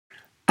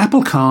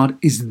Apple Card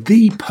is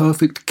the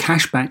perfect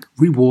cashback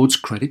rewards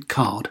credit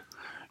card.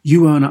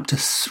 You earn up to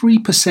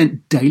 3%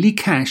 daily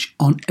cash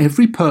on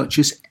every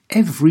purchase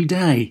every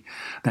day.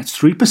 That's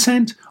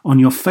 3% on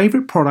your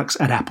favorite products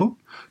at Apple,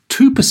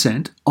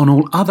 2% on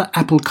all other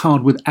Apple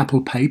Card with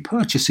Apple Pay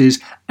purchases,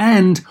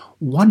 and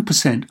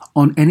 1%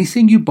 on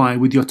anything you buy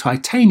with your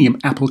titanium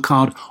Apple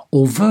Card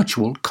or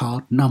virtual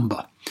card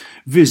number.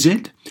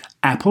 Visit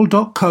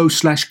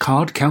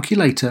apple.co/card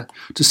calculator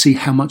to see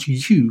how much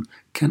you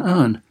can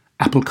earn.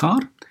 Apple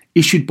Card,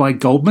 issued by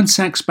Goldman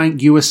Sachs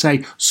Bank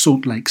USA,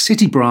 Salt Lake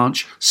City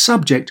branch,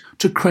 subject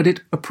to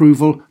credit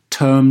approval.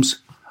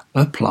 Terms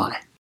apply.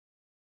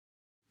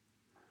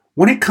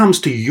 When it comes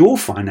to your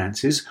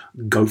finances,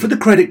 go for the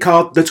credit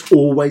card that's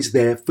always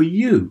there for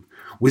you.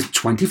 With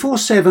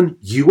 24/7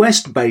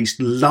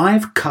 US-based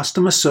live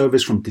customer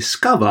service from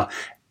Discover,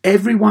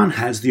 everyone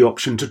has the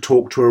option to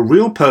talk to a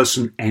real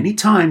person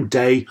anytime,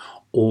 day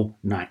or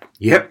night.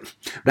 Yep,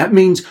 that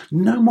means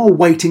no more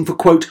waiting for,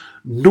 quote,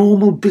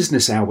 normal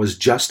business hours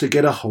just to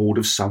get a hold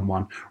of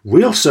someone.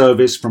 Real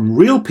service from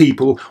real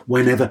people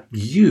whenever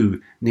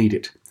you need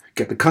it.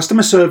 Get the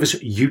customer service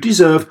you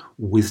deserve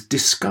with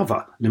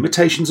Discover.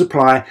 Limitations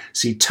apply.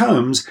 See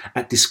terms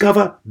at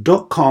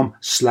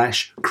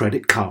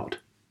discover.com/credit card.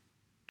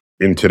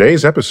 In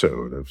today's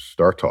episode of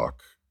Star Talk,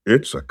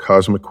 it's a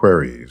Cosmic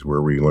Queries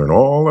where we learn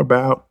all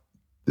about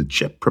the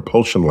Jet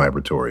Propulsion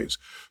Laboratories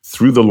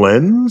through the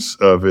lens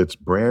of its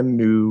brand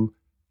new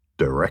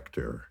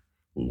director,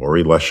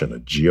 Laurie Leshin, a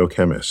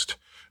geochemist,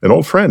 an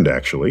old friend,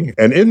 actually.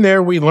 And in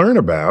there, we learn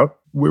about,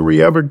 will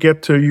we ever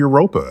get to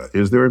Europa?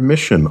 Is there a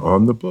mission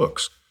on the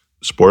books?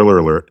 Spoiler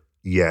alert,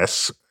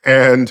 yes.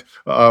 And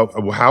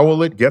how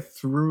will it get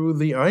through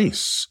the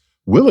ice?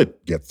 Will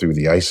it get through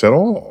the ice at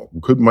all?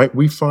 Might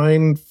we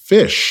find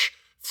fish,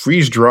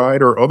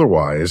 freeze-dried or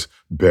otherwise,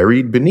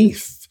 buried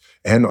beneath?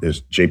 And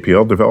is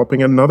JPL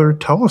developing another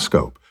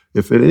telescope?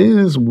 If it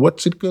is,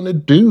 what's it going to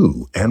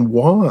do and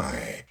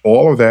why?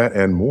 All of that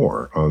and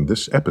more on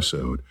this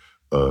episode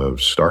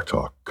of Star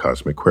Talk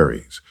Cosmic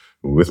Queries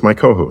with my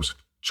co-host,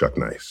 Chuck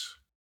Nice.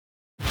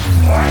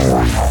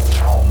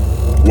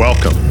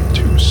 Welcome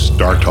to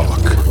Star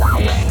Talk,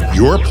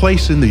 your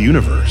place in the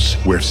universe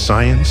where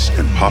science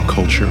and pop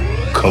culture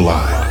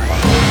collide.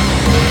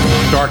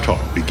 Star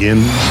Talk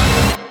begins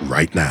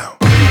right now.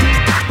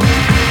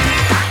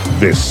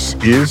 This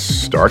is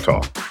Star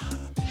Talk,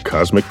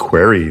 Cosmic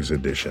Queries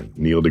edition.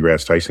 Neil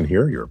deGrasse Tyson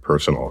here, your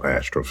personal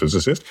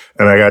astrophysicist.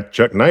 And I got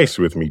Chuck Nice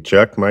with me.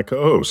 Chuck, my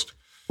co-host.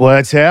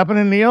 What's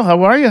happening, Neil?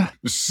 How are you?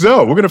 So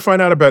we're going to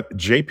find out about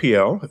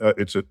JPL.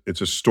 It's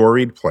a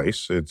storied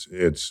place. It's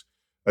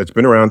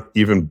been around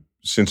even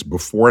since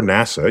before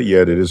NASA,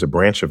 yet it is a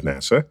branch of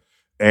NASA.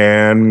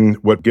 And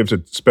what gives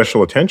it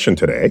special attention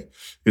today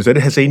is that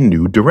it has a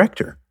new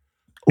director.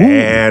 Ooh.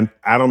 And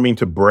I don't mean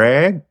to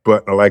brag,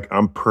 but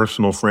I'm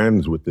personal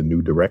friends with the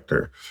new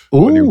director.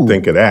 Ooh. When you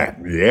think of that.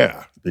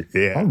 Yeah.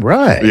 All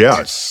right.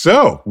 Yeah.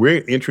 So we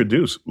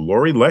introduce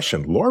Laurie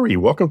Leshin. Laurie,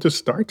 welcome to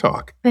Star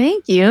Talk.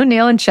 Thank you,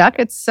 Neil and Chuck.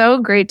 It's so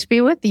great to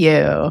be with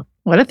you.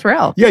 What a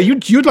thrill. Yeah,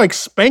 you'd like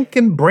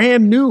spanking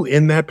brand new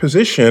in that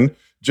position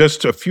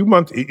just a few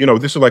months.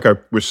 This is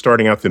we're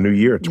starting out the new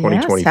year,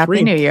 2023. Yes,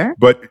 Happy New Year.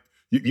 But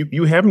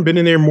you haven't been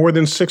in there more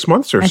than 6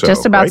 months or so.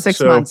 Just about right? 6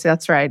 months.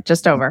 That's right.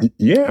 Just over.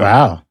 Yeah.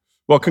 Wow.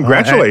 Well,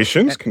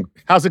 congratulations.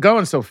 How's it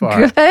going so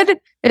far? Good.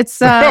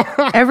 It's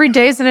every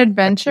day's an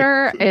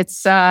adventure.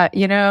 It's,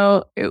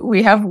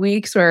 we have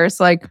weeks where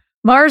it's like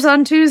Mars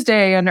on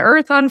Tuesday and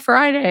Earth on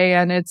Friday,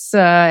 and it's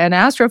and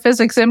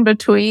astrophysics in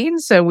between.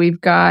 So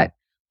we've got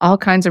all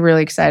kinds of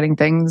really exciting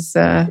things.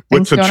 So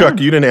Chuck,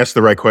 you didn't ask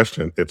the right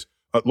question. It's,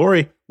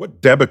 Laurie,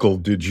 what debacle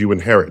did you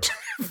inherent?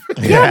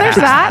 Yeah, there's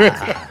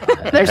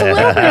that. There's a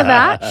little bit of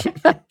that.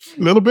 A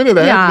little bit of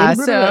that. Yeah.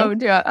 So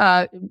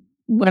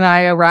when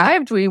I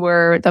arrived,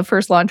 the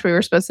first launch we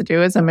were supposed to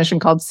do is a mission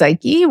called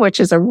Psyche, which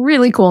is a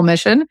really cool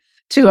mission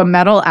to a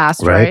metal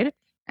asteroid. Right.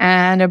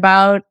 And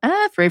about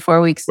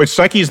 3-4 weeks. Wait,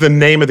 Psyche is the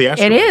name of the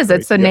asteroid. It is. Right?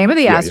 It's the name of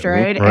the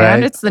asteroid,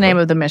 and it's the name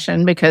of the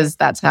mission because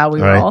that's how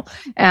we roll.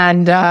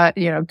 And,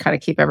 kind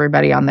of keep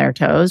everybody on their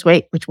toes.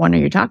 Wait, which one are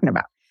you talking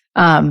about?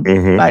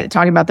 But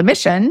talking about the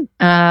mission,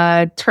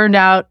 turned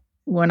out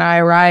when I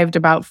arrived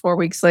about 4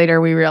 weeks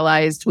later, we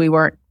realized we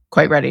weren't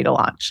quite ready to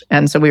launch.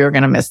 And so we were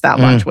going to miss that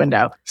launch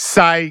window.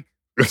 Psych.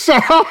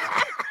 Shock.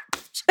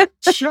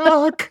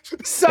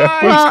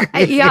 Well,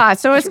 yeah.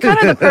 So it's kind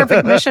of the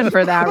perfect mission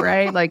for that,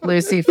 right? Like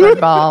Lucy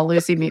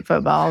meet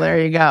football. There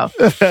you go.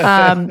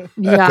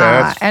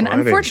 Yeah. And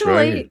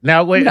unfortunately.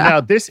 Right.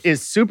 Now this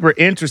is super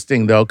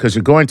interesting though, because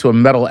you're going to a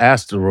metal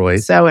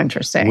asteroid. So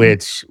interesting.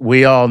 Which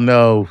we all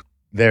know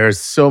there's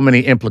so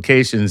many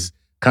implications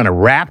kind of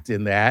wrapped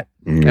in that.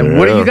 Yeah. And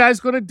what are you guys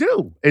going to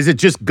do? Is it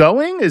just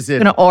going? Is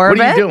it going to orbit?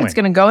 What are you doing? It's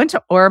going to go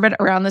into orbit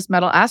around this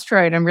metal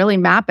asteroid and really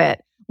map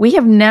it. We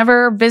have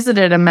never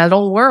visited a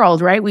metal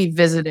world, right? We've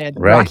visited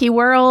rocky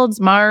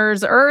worlds,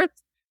 Mars, Earth,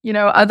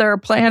 other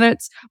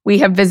planets. We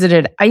have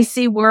visited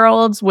icy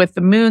worlds with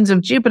the moons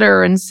of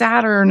Jupiter and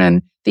Saturn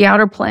and the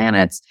outer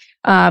planets.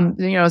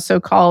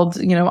 so-called,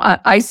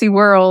 icy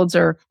worlds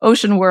or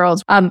ocean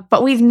worlds.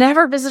 But we've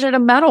never visited a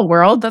metal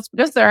world. That's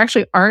because there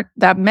actually aren't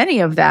that many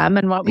of them.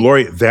 And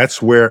Lori,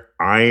 that's where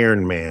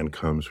Iron Man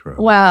comes from.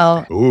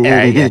 Well,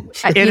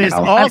 it is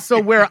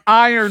also where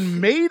Iron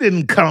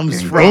Maiden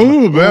comes from.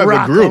 Oh,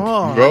 the group.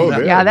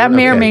 That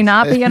may or may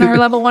not be in our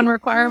level 1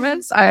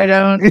 requirements. I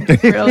don't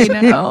really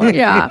know.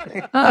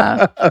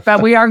 Yeah,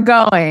 but we are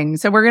going.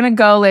 So we're going to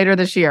go later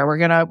this year. We're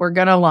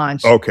gonna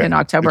launch in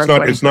October.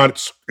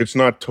 It's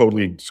not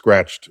totally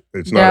scratched.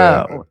 It's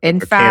not in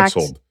fact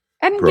canceled.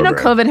 And program.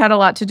 COVID had a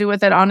lot to do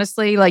with it.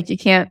 Honestly, like you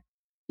can't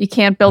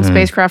build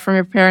spacecraft from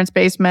your parents'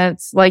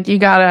 basements. Like you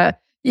gotta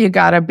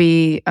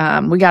be.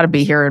 We gotta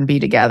be here and be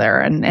together.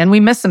 And we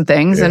missed some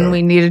things, and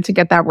we needed to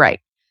get that right.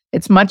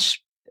 It's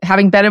much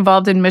having been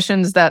involved in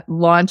missions that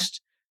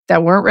launched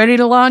that weren't ready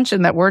to launch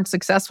and that weren't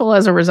successful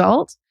as a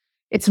result.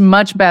 It's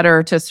much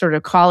better to sort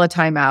of call a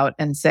timeout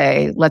and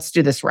say, let's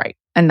do this right.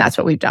 And that's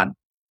what we've done.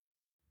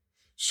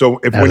 So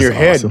when you're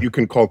ahead, you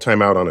can call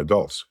timeout on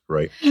adults,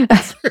 right?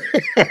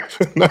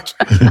 Not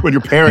when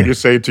you're a parent, you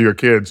say it to your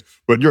kids,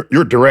 but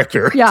you're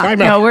director. Yeah, timeout.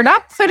 No, we're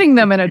not putting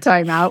them in a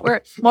timeout.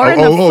 We're more in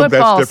the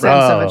football sense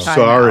of a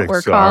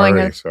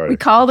timeout. We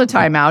called a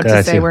timeout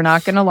to say we're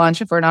not going to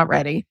launch if we're not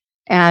ready.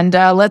 And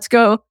let's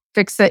go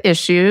fix the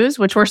issues,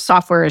 which were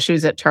software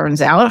issues, it turns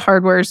out.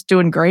 Hardware's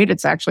doing great.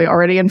 It's actually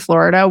already in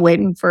Florida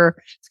it's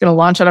going to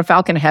launch on a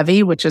Falcon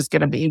Heavy, which is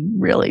going to be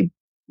really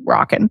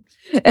rocking.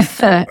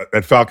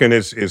 That Falcon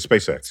is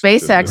SpaceX.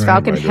 SpaceX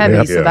Falcon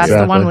Heavy. So that's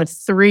the one with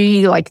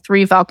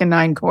three Falcon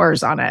 9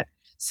 cores on it.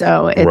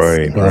 So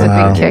it's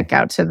a big kick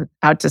out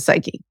to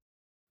Psyche.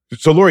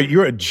 So Lori,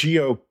 you're a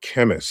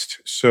geochemist.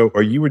 So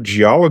are you a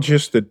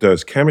geologist that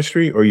does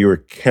chemistry, or you're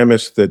a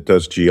chemist that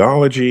does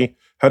geology?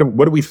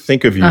 What do we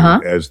think of you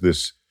as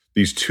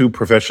these two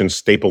professions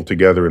stapled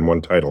together in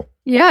one title?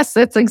 Yes,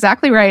 that's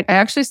exactly right. I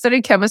actually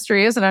studied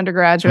chemistry as an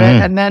undergraduate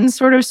and then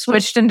sort of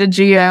switched into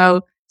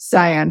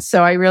geoscience.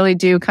 So I really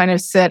do kind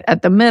of sit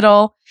at the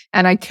middle,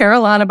 and I care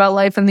a lot about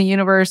life in the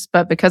universe.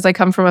 But because I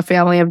come from a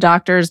family of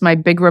doctors, my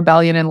big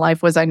rebellion in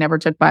life was I never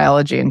took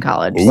biology in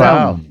college.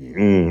 Wow.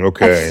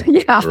 Okay.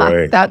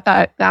 Right.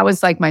 That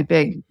was like my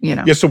big,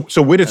 Yeah.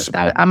 So where did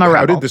I'm a rebel.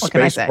 How did the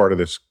space part of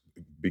this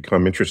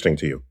become interesting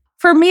to you?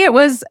 For me, I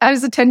was a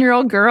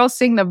 10-year-old girl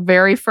seeing the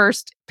very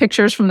first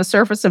pictures from the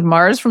surface of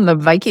Mars from the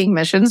Viking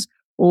missions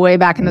way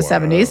back in the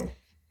 70s.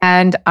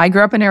 And I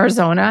grew up in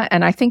Arizona,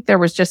 and I think there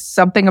was just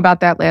something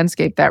about that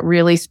landscape that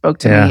really spoke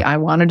to me. I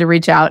wanted to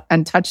reach out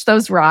and touch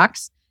those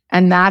rocks.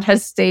 And that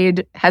has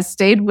stayed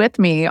with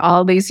me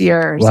all these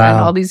years. Wow. And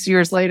all these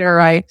years later,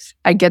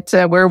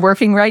 we're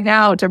working right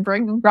now to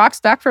bring rocks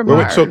back from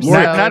Mars. So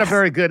not a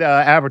very good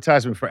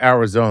advertisement for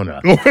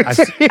Arizona. I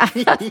think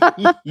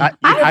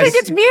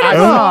it's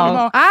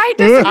beautiful. I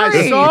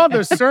disagree. I saw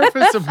the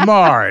surface of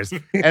Mars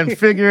and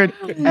figured,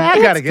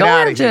 I got to get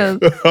out of here.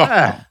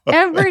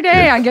 Every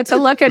day I get to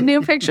look at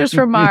new pictures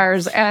from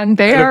Mars, and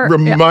they are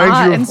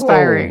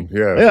awe-inspiring.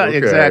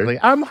 Exactly.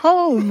 I'm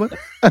home.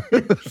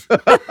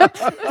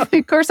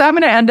 Of course, I'm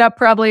going to end up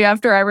probably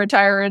after I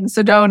retire in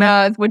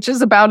Sedona, which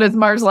is about as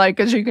Mars-like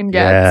as you can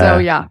get.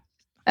 So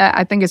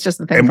I think it's just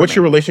the thing. And what's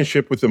your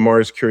relationship with the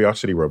Mars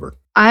Curiosity rover?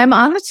 I'm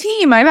on the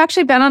team. I've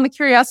actually been on the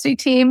Curiosity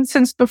team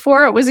since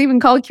before it was even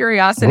called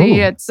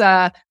Curiosity. It's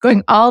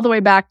going all the way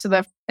back to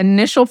the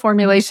initial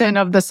formulation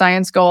of the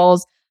science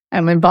goals.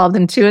 I'm involved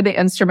in 2 of the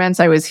instruments.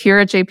 I was here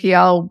at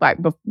JPL.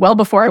 Well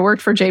before I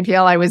worked for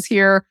JPL, I was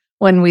here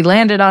when we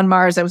landed on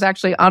Mars. I was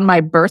actually on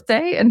my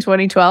birthday in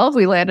 2012.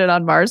 We landed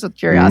on Mars with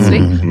Curiosity.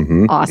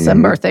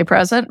 Awesome birthday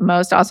present.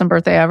 Most awesome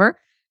birthday ever.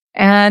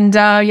 And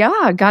I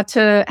have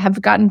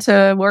gotten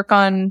to work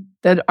on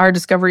our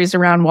discoveries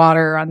around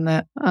water on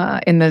the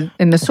in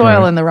the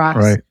soil and the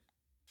rocks.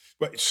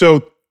 Right.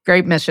 So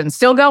great mission.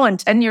 Still going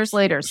 10 years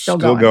later. Still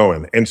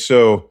going. And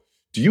so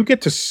do you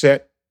get to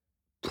set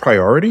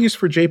priorities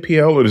for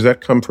JPL, or does that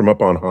come from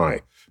up on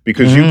high?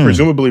 Because you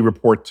presumably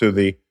report to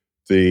the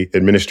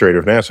administrator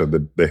of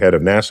NASA, the head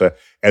of NASA,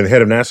 and the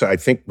head of NASA, I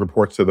think,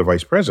 reports to the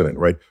vice president,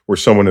 right? Or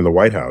someone in the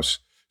White House.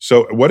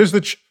 So what's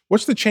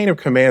the chain of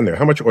command there?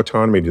 How much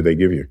autonomy do they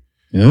give you?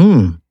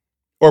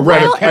 Or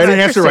rather, I didn't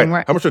answer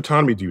right. How much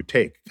autonomy do you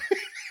take?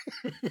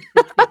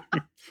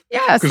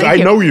 Because I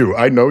know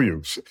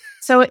you.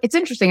 So it's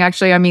interesting,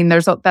 actually. I mean,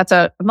 that's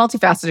a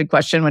multifaceted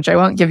question, which I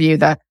won't give you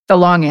the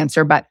long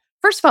answer. But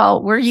first of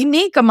all, we're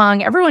unique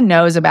among, everyone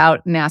knows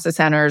about NASA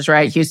centers,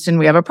 right? Houston,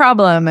 we have a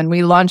problem, and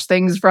we launch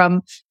things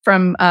from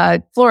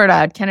Florida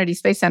at Kennedy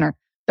Space Center.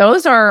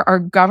 Those are our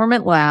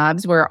government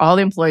labs where all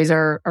the employees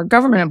are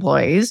government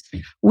employees.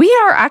 We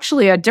are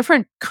actually a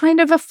different kind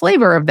of a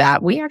flavor of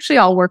that. We actually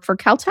all work for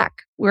Caltech.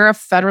 We're a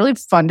federally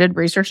funded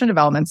research and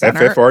development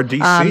center.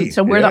 FFRDC.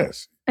 So we're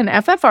an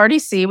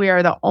FFRDC. We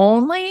are the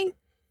only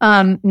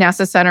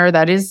NASA center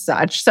that is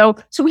such. So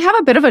we have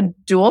a bit of a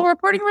dual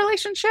reporting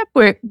relationship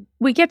where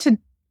we get to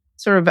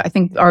sort of, I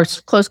think, our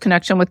close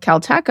connection with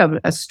Caltech,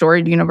 a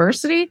storied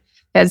university,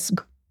 is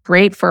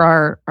great for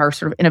our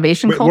sort of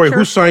innovation culture. Wait,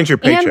 who signs your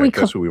paycheck?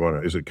 That's what we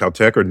want to. Is it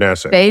Caltech or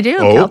NASA? They do.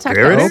 Oh, Caltech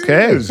there does. it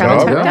is.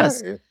 Caltech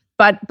does.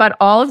 but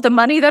all of the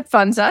money that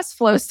funds us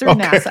flows through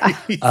NASA.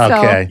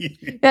 Okay.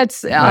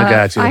 It's I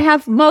got you. I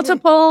have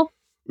multiple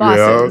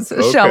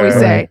bosses, shall we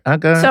say.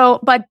 Okay. So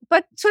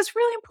it's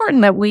really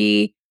important that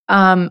we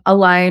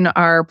align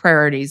our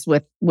priorities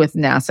with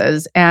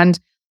NASA's and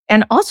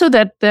also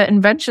that the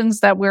inventions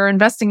that we're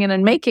investing in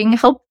and making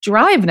help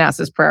drive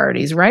NASA's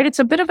priorities, right? It's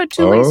a bit of a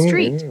two-way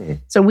street. Yeah.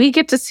 So we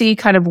get to see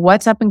kind of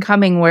what's up and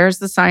coming, where's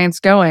the science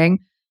going,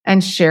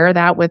 and share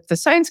that with the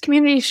science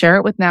community, share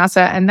it with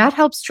NASA, and that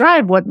helps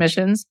drive what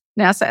missions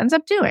NASA ends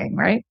up doing,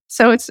 right?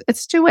 So it's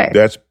two-way.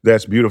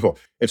 That's beautiful.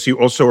 And so you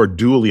also are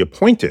duly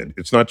appointed.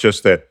 It's not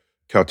just that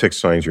Caltech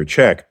signs your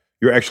check.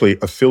 You're actually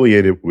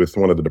affiliated with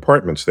one of the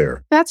departments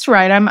there. That's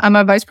right. I'm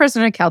a vice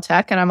president at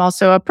Caltech, and I'm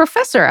also a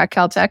professor at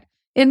Caltech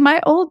in my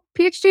old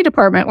PhD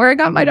department where I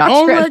got my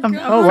doctorate.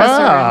 Oh,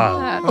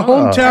 wow.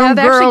 Hometown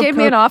they actually gave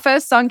me an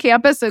office on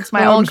campus. It's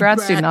my old grad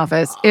student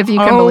office, if you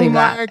can believe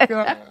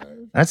that.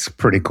 That's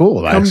pretty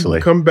cool,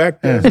 actually. Come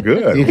back. That's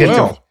good. You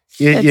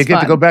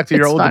get to go back to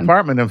your old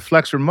department and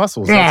flex your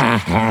muscles.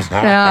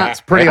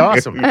 That's pretty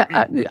awesome.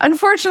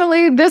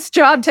 Unfortunately, this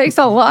job takes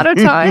a lot of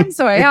time,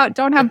 so I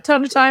don't have a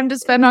ton of time to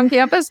spend on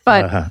campus.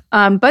 But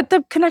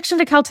the connection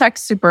to Caltech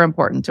is super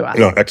important to us.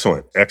 No,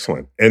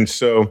 excellent. And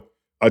so,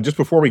 just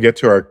before we get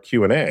to our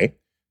Q&A,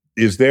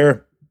 is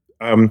there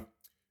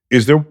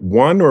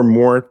one or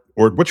more,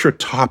 or what's your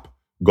top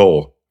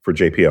goal for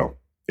JPL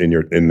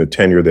in the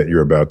tenure that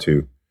you're about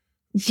to?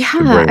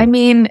 Yeah, I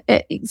mean,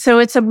 so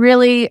it's a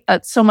really,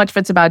 so much of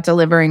it's about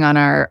delivering on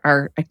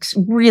our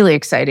really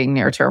exciting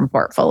near-term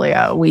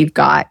portfolio. We've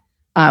got,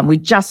 we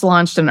just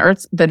launched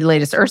the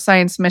latest Earth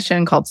science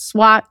mission called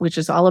SWOT, which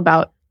is all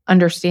about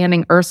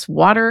understanding Earth's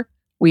water.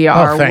 We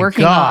are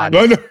working on.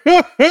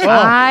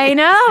 I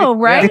know,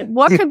 right?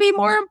 What could be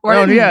more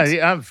important?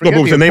 I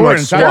forget the name like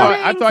SWOT.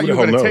 I thought you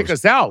were going to take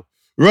us out.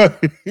 Right.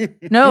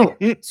 No,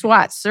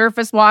 SWAT,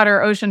 surface,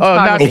 water, ocean,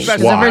 topography.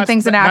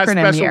 Everything's an acronym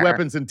special here.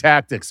 Weapons and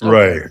tactics. Okay.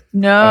 Right.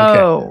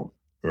 No.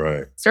 Okay.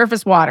 Right.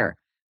 Surface water.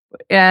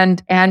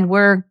 And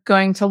we're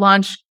going to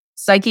launch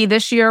Psyche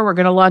this year. We're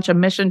going to launch a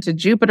mission to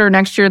Jupiter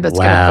next year that's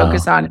going to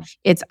focus on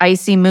its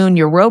icy moon,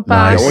 Europa.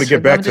 Nice. I want to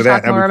get back to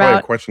that. And we probably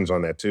have questions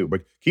on that too,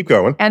 but keep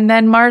going. And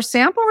then Mars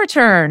sample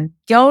return.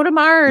 Go to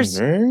Mars.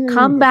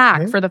 Come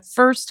back for the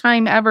first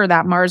time ever,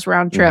 that Mars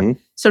round trip. Mm-hmm.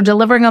 So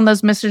delivering on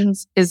those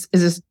missions is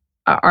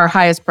our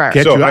highest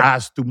priority. Get your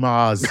ass to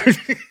Mars.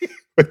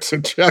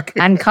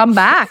 And come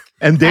back.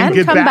 And then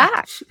get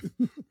back.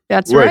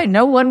 That's right.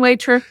 No one-way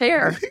trip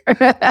there.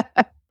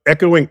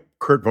 Echoing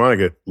Kurt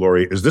Vonnegut,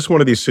 Lori, is this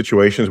one of these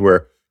situations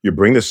where you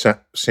bring the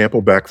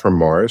sample back from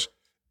Mars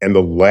and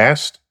the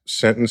last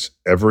sentence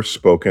ever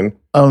spoken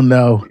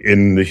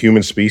in the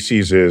human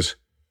species is,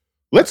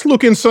 let's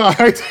look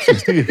inside.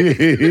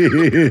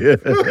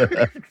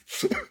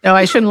 No,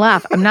 I shouldn't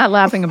laugh. I'm not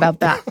laughing about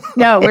that.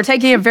 No, we're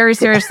taking it very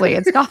seriously.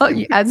 It's called,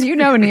 as you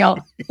know, Neil,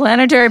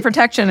 planetary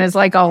protection is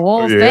like a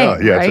whole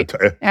thing, right?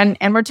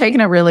 And we're taking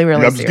it really,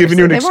 really seriously. I'm just giving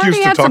you an excuse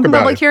to talk about it. They've already had some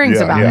public hearings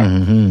about it.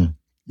 Mm-hmm.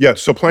 Yeah,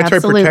 so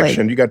planetary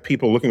protection, you got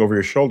people looking over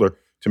your shoulder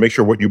to make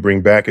sure what you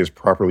bring back is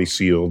properly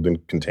sealed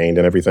and contained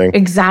and everything.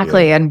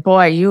 Exactly. Yeah. And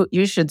boy,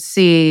 you should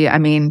see, I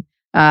mean,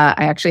 I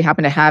actually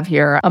happen to have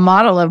here a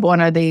model of one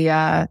of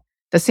the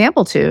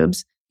sample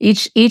tubes.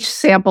 Each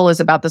sample is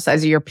about the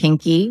size of your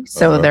pinky.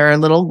 So they're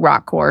little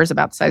rock cores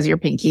about the size of your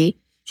pinky.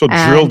 So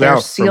drilled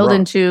out. Sealed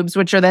in tubes,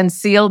 which are then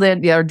sealed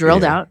in, they're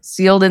drilled out,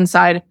 sealed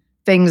inside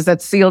things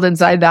that's sealed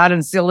inside that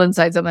and sealed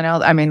inside something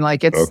else. I mean,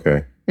 like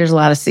there's a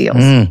lot of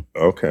seals.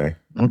 Okay.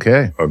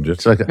 I'm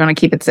just going to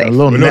keep it safe. A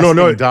little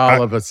nesting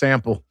doll of a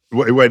sample.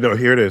 Wait, no,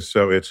 here it is.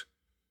 So it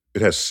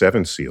has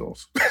 7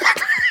 seals.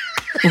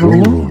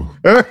 Ooh.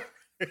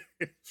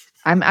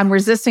 I'm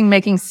resisting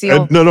making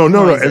seal. No.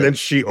 And then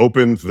she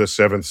opened the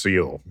 7th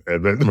seal.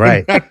 And then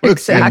right.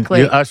 Exactly.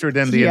 You ushered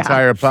in the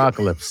entire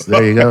apocalypse.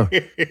 There you go.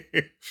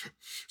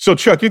 So,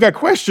 Chuck, you got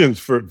questions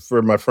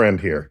for my friend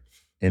here.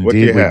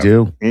 Indeed, we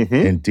do. Mm-hmm.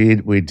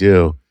 Indeed, we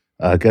do.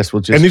 I guess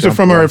we'll just. And these are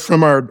from our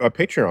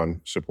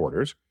Patreon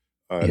supporters.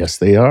 Yes,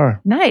 they are.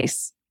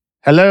 Nice.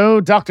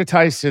 Hello, Dr.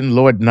 Tyson,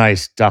 Lord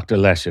Nice, Dr.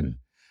 Leshin.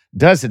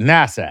 Does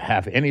NASA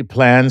have any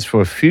plans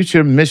for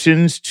future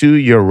missions to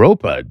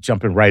Europa?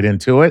 Jumping right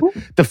into it. Ooh.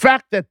 The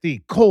fact that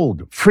the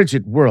cold,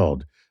 frigid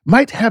world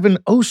might have an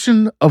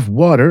ocean of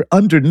water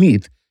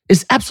underneath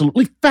is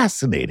absolutely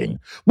fascinating.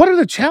 What are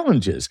the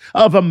challenges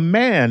of a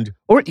manned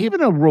or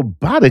even a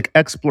robotic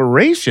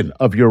exploration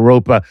of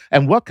Europa?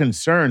 And what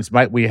concerns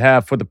might we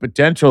have for the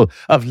potential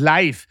of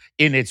life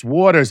in its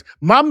waters?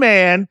 My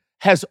man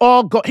has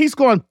he's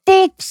gone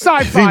full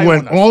sci-fi. He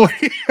went all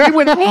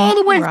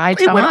the way. Right.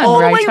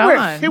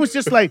 He was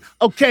just like,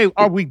 okay,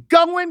 are we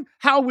going?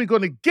 How are we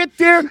going to get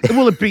there?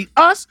 Will it be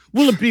us?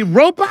 Will it be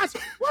robots?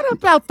 What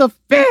about the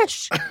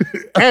fish?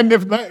 And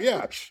if not,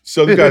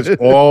 So you guys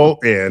all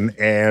in,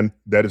 and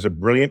that is a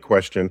brilliant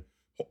question,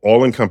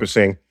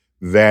 all-encompassing,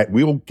 that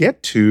we will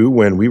get to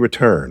when we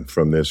return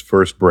from this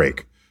first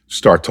break.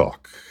 Star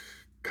Talk,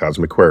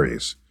 Cosmic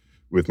Queries,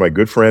 with my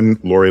good friend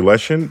Lori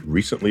Leshin,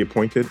 recently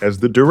appointed as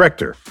the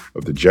director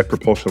of the Jet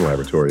Propulsion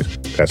Laboratories,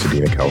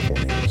 Pasadena,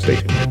 California. Stay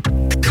tuned.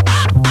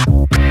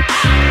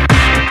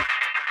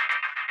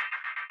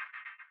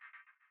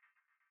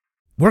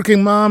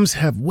 Working moms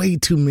have way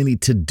too many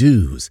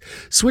to-dos.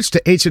 Switch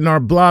to H&R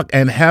Block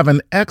and have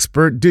an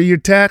expert do your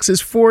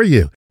taxes for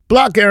you.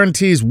 Block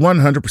guarantees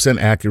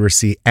 100%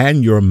 accuracy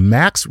and your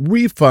max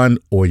refund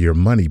or your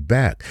money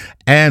back.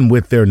 And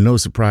with their no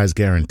surprise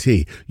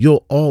guarantee,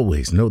 you'll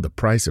always know the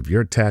price of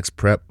your tax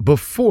prep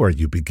before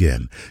you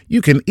begin.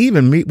 You can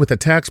even meet with a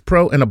tax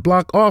pro in a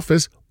Block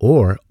office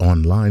or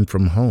online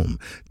from home.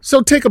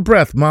 So take a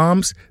breath,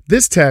 moms.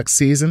 This tax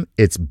season,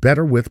 it's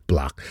better with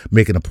Block.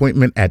 Make an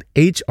appointment at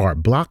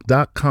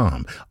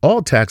hrblock.com.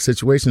 All tax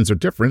situations are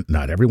different.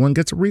 Not everyone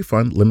gets a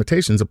refund.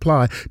 Limitations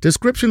apply.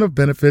 Description of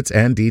benefits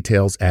and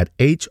details at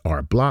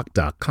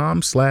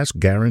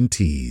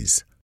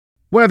hrblock.com/guarantees.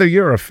 Whether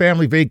you're a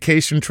family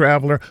vacation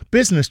traveler,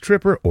 business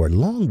tripper, or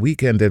long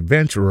weekend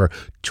adventurer,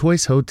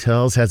 Choice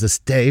Hotels has a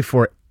stay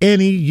for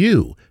any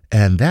you.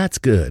 And that's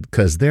good,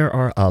 because there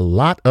are a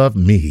lot of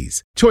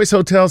me's. Choice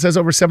Hotels has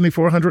over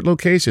 7,400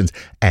 locations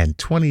and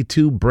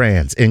 22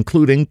 brands,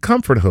 including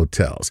Comfort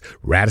Hotels,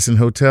 Radisson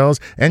Hotels,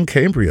 and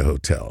Cambria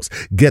Hotels.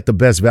 Get the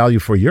best value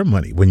for your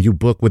money when you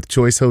book with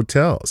Choice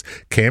Hotels.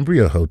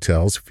 Cambria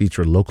Hotels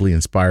feature locally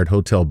inspired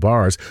hotel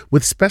bars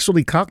with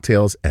specialty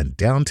cocktails and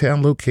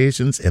downtown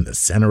locations in the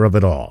center of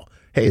it all.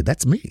 Hey,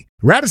 that's me.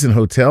 Radisson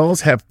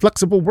Hotels have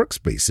flexible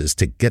workspaces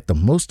to get the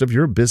most of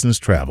your business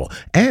travel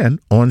and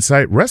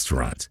on-site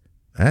restaurants.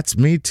 That's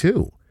me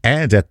too.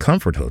 And at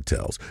Comfort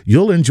Hotels,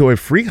 you'll enjoy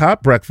free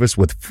hot breakfast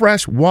with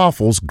fresh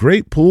waffles,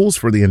 great pools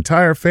for the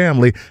entire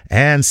family,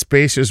 and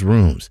spacious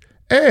rooms.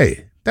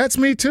 Hey, that's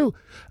me too.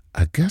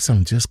 I guess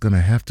I'm just going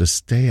to have to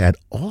stay at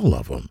all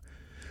of them.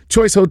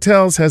 Choice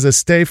Hotels has a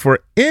stay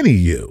for any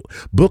you.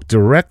 Book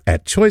direct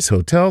at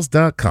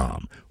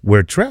choicehotels.com,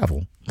 where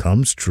travel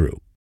comes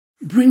true.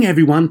 Bring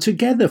everyone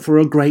together for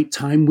a great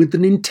time with the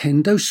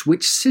Nintendo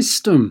Switch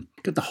system.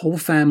 Get the whole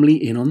family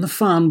in on the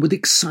fun with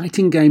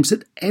exciting games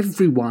that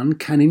everyone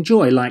can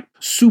enjoy, like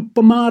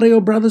Super Mario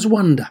Bros.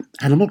 Wonder,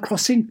 Animal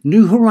Crossing,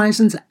 New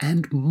Horizons,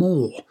 and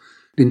more.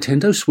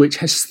 Nintendo Switch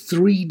has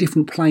 3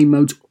 different play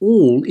modes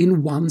all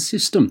in one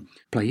system.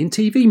 Play in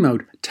TV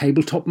mode,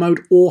 tabletop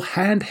mode, or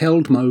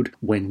handheld mode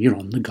when you're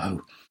on the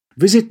go.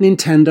 Visit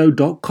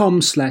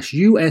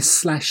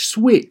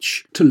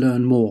nintendo.com/US/Switch to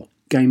learn more.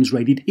 Games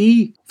rated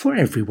E for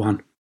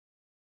everyone.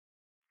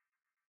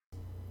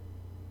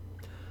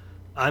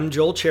 I'm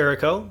Joel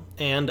Cherico,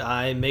 and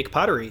I make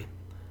pottery.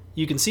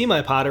 You can see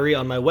my pottery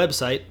on my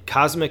website,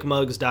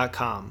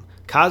 cosmicmugs.com.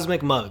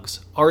 Cosmic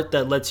Mugs, art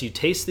that lets you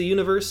taste the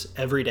universe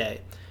every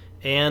day.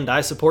 And I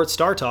support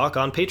Star Talk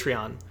on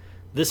Patreon.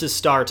 This is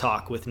Star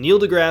Talk with Neil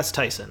deGrasse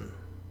Tyson.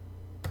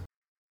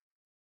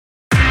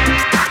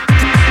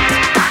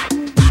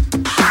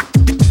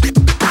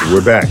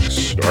 We're back.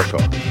 Star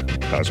Talk.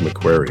 Cosmic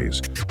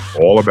Queries,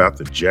 all about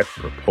the Jet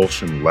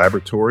Propulsion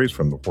Laboratories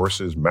from the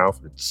horse's mouth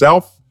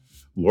itself.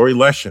 Lori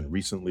Leshin,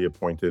 recently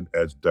appointed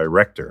as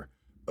director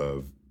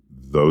of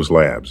those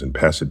labs in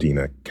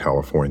Pasadena,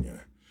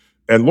 California.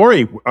 And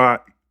Lori,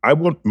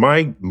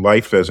 my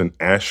life as an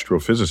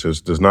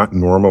astrophysicist does not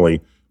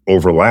normally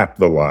overlap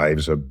the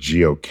lives of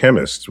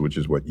geochemists, which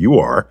is what you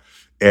are.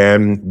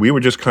 And we were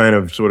just kind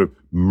of sort of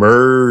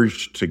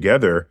merged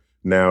together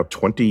now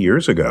 20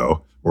 years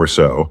ago or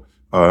so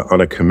on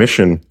a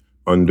commission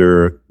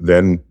under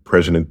then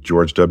President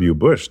George W.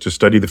 Bush to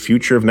study the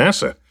future of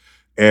NASA.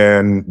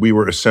 And we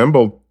were sort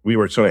of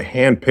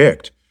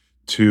handpicked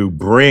to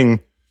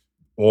bring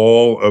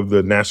all of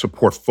the NASA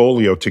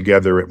portfolio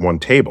together at one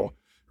table,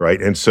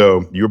 right? And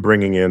so you're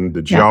bringing in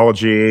the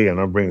geology, and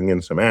I'm bringing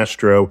in some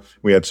astro.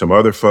 We had some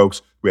other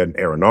folks. We had an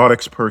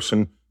aeronautics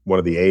person. One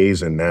of the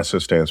A's in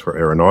NASA stands for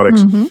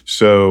aeronautics. Mm-hmm.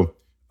 So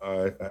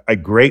I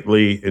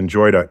greatly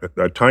enjoyed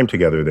our time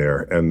together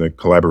there and the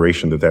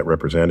collaboration that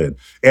represented.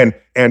 And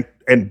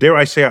dare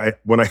I say,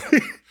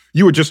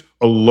 you were just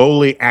a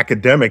lowly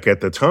academic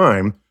at the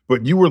time,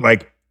 but you were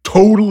like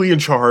totally in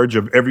charge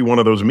of every one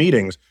of those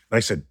meetings. And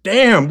I said,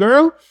 "Damn,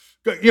 girl,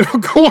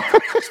 go on."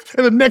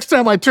 And the next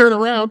time I turn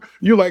around,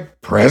 you're like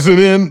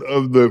president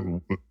of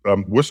the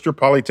Worcester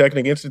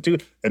Polytechnic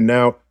Institute, and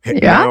now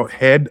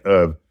head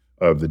of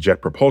the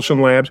Jet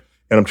Propulsion Labs.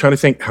 And I'm trying to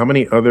think how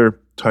many other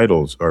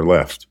titles are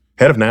left.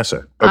 Head of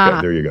NASA.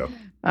 Okay, there you go.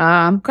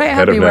 I'm quite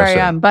happy where I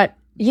am. But,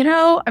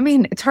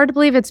 it's hard to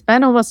believe it's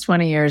been almost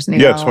 20 years, Neil.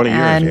 Yeah, 20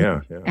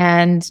 years, yeah.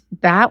 And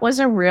that was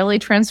a really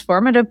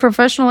transformative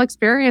professional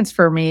experience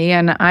for me.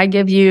 And I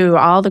give you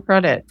all the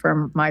credit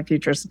for my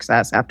future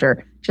success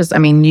after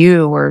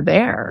you were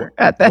there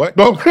at that. What?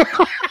 No.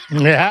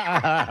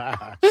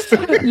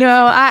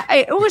 No,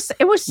 it was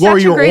such Laura,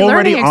 a great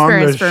learning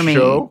experience for me.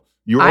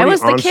 You were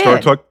already on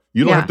Star Talk.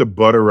 You don't have to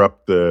butter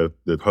up the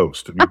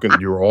host.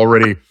 You're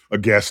already a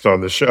guest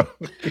on the show.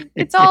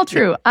 It's all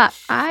true.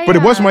 But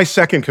it was my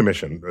second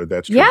commission.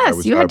 That's true.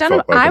 Yes, you had done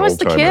it. I was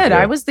the kid.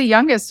 I was the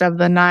youngest of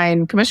the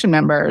 9 commission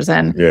members,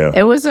 and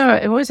it was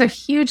a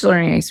huge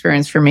learning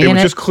experience for me. It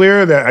was just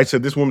clear that I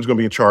said this woman's going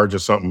to be in charge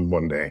of something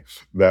one day.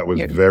 That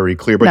was very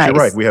clear. But you're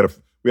right.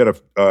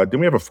 Didn't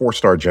we have a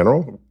 4-star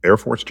general, Air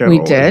Force general?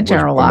 We did,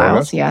 General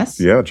Lyles,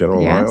 yes. Yeah,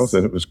 General Lyles.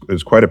 And it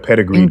was quite a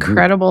pedigree.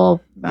 Incredible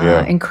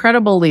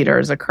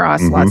leaders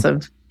across lots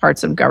of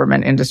parts of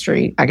government,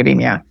 industry,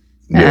 academia.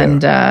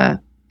 Yeah.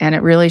 And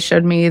it really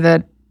showed me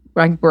that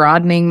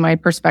broadening my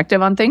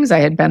perspective on things. I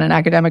had been an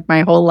academic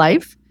my whole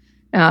life,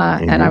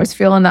 and I was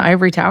feeling the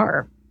ivory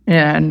tower.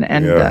 And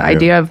the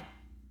idea of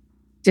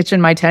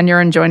ditching my tenure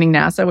and joining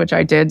NASA, which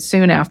I did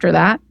soon after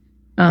that,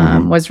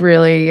 was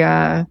really...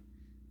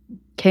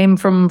 came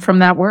from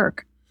that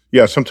work.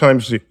 Yeah,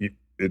 sometimes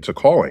it's a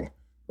calling,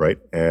 right?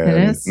 And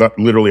it is. Not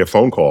literally a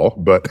phone call,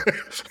 but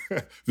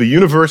the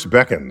universe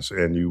beckons,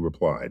 and you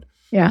replied.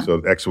 Yeah.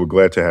 So excellent. We're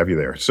glad to have you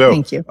there. So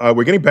thank you.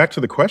 We're getting back to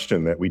the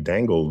question that we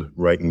dangled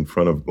right in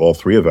front of all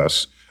three of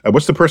us.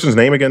 What's the person's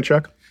name again,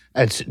 Chuck?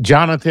 It's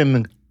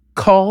Jonathan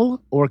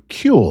Kuhl or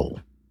Kuhl.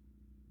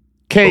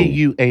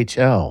 Kuhl.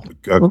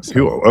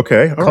 Kuhl.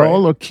 Okay. All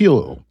Kuhl or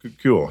Kuhl?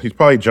 Kuhl. He's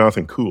probably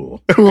Jonathan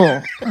Cool.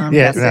 Cool. I'll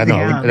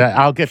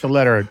get the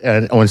letter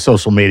on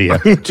social media.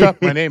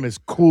 Chuck, my name is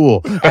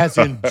Cool, as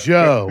in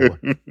Joe.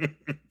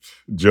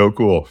 Joe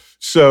Cool.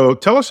 So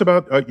tell us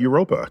about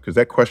Europa, because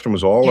that question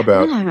was all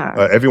about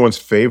everyone's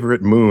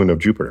favorite moon of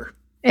Jupiter.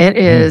 It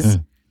is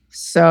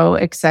so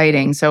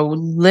exciting. So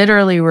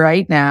literally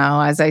right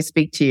now, as I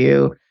speak to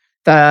you,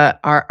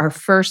 our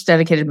first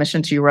dedicated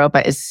mission to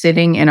Europa is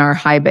sitting in our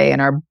high bay, in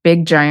our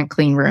big giant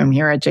clean room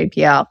here at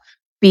JPL,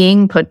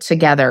 being put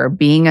together,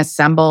 being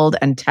assembled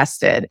and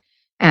tested.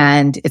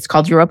 And it's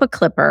called Europa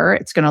Clipper.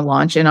 It's going to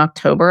launch in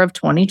October of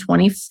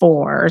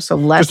 2024. So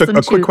just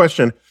a quick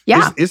question.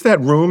 Yeah. Is that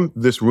room,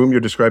 this room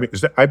you're describing,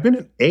 I've been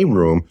in a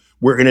room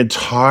where an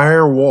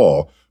entire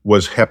wall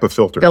was HEPA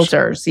filters.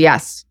 Filters,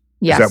 yes.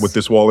 Is that what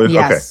this wall is?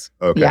 Yes.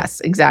 Okay.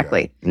 Yes,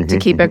 exactly. Yeah. To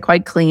keep it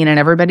quite clean. And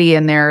everybody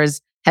in there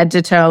is head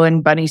to toe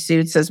in bunny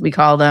suits, as we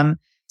call them,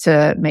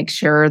 to make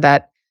sure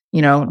that,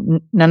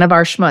 none of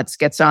our schmutz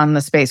gets on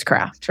the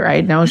spacecraft,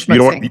 right? No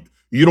schmutzing.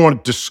 You don't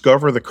want to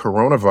discover the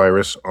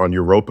coronavirus on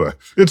Europa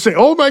and say,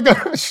 oh my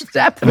gosh.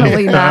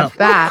 Definitely not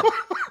that.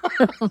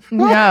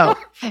 No.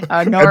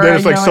 Nor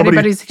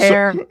anybody's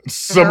hair.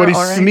 Somebody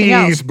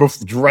sneezed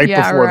right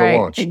before the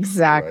launch.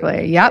 Exactly.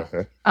 Right. Yep.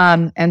 Okay.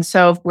 And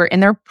so if we're in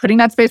there putting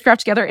that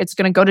spacecraft together, it's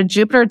going to go to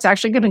Jupiter. It's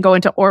actually going to go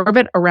into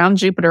orbit around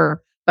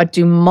Jupiter, but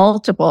do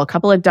a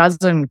couple of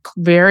dozen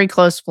very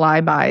close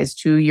flybys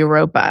to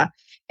Europa.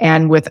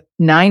 And with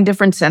 9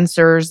 different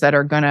sensors that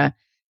are going to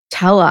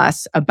tell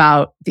us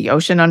about the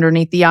ocean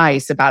underneath the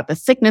ice, about the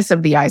thickness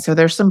of the ice. So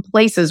there's some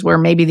places where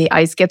maybe the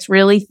ice gets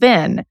really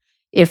thin.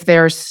 If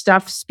there's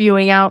stuff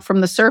spewing out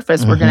from the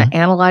surface, we're going to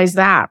analyze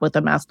that with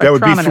a mass spectrometer. That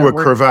would be through a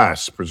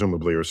crevasse,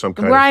 presumably, or some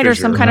kind of fissure. Or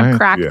some kind of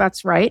crack. Yeah.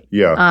 That's right.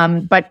 Yeah.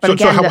 But so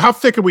again, how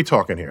thick are we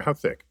talking here? How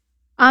thick?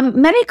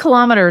 Many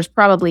kilometers,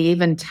 probably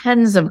even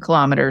tens of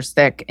kilometers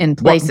thick in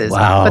places.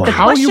 Wow. But the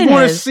how question do you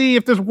want to see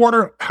if there's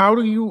water?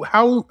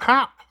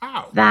 How?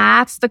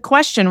 That's the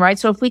question, right?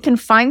 So if we can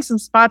find some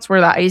spots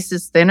where the ice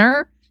is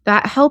thinner,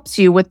 that helps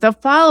you with the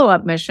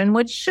follow-up mission,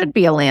 which should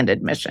be a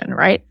landed mission,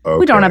 right? Okay.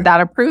 We don't have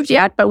that approved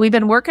yet, but we've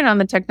been working on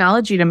the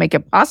technology to make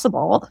it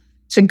possible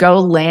to go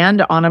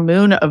land on a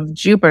moon of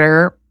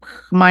Jupiter.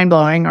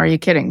 Mind-blowing. Are you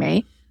kidding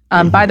me?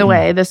 By the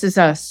way, this is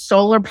a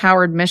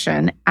solar-powered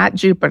mission at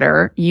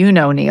Jupiter. You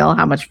know, Neil,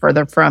 how much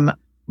further from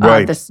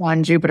the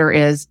sun Jupiter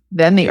is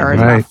than the Earth,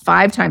 about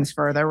 5 times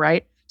further,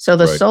 right? So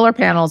the solar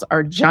panels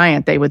are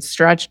giant. They would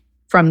stretch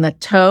from the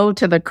toe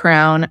to the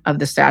crown of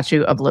the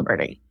Statue of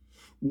Liberty.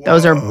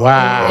 Those are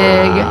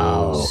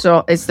big.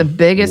 So it's the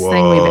biggest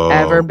thing we've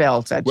ever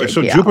built at JPL.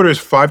 So Jupiter is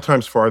 5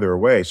 times farther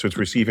away, so it's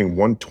receiving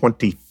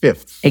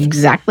 1/25th.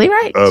 Exactly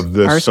right. Of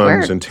the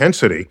sun's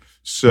intensity.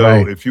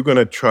 So if you're going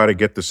to try to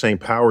get the same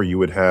power you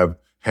would have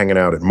hanging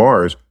out at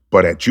Mars,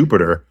 but at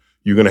Jupiter,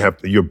 you're going to have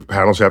your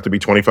panels have to be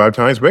 25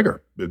 times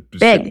bigger.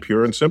 Big,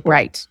 pure and simple.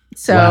 Right.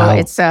 So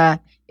it's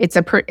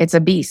a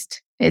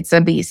beast. It's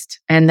a beast.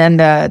 And then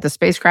the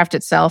spacecraft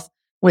itself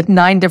with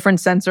 9 different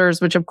sensors,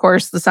 which of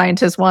course the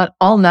scientists want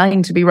all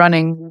 9 to be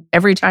running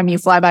every time you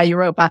fly by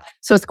Europa.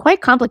 So it's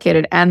quite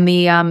complicated. And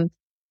the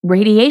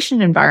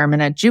radiation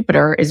environment at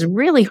Jupiter is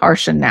really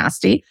harsh and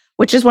nasty,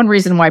 which is one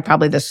reason why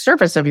probably the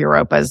surface of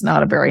Europa is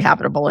not a very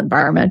habitable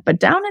environment. But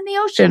down in the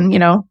ocean,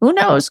 who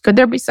knows? Could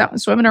there be something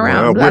swimming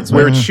around? That's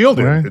where it's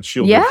shielded. Right? It's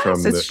shielded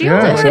from it's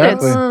shielded. Yeah,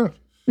 exactly. It's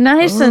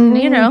nice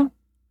and,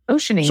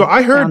 oceany. So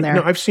I heard,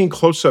 I've seen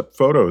close-up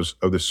photos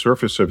of the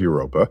surface of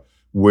Europa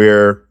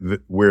where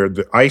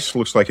the ice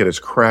looks like it has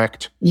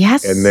cracked.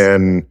 Yes. And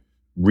then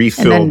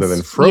refilled and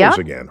then froze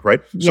again,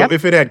 right? So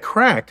if it had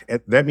cracked,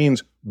 that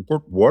means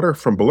water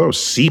from below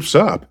seeps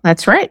up.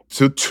 That's right.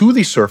 To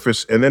the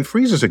surface and then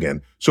freezes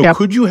again. So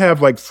could you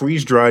have like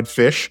freeze-dried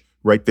fish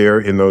right there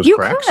in those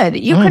cracks?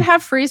 You could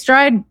have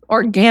freeze-dried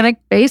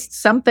organic-based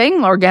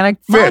something,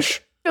 organic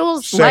fish.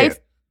 Say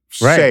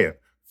it.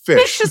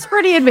 Fish is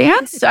pretty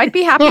advanced. I'd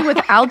be happy with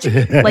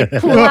algae, like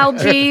pool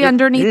algae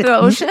underneath the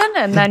ocean,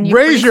 and then you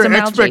raise your some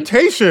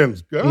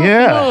expectations. All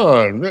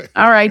right,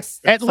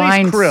 at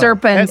fine. Least krill.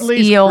 Serpents,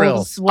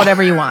 eels,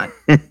 whatever you want.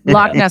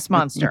 Loch Ness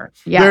monster.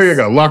 Yes. There you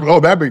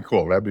go. That'd be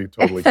cool. That'd be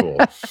totally cool.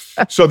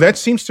 So that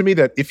seems to me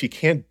that if you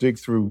can't dig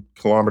through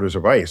kilometers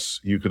of ice,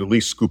 you could at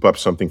least scoop up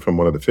something from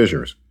one of the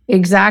fissures.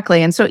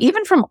 Exactly. And so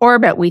even from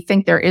orbit, we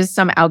think there is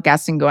some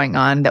outgassing going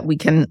on that we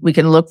can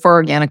look for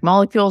organic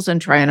molecules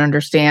and try and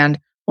understand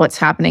what's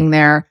happening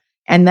there.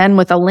 And then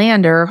with a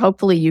lander,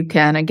 hopefully you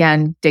can,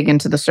 again, dig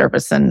into the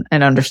surface and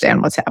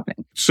understand what's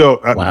happening.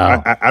 So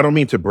I don't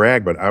mean to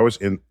brag, but I was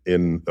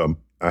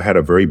I had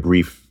a very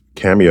brief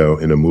cameo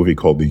in a movie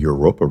called The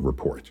Europa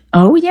Report.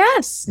 Oh,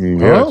 yes.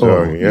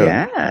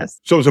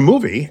 Yes. So it was a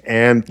movie,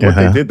 and what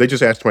they did, they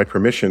just asked my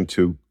permission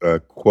to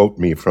quote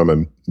me from a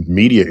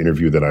media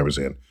interview that I was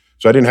in.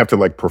 So I didn't have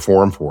to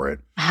perform for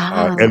it.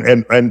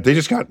 And they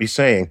just got me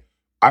saying,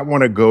 I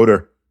want to go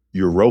to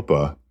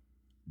Europa,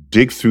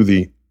 dig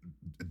through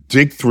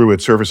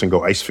its surface and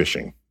go ice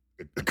fishing.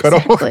 Cut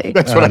off.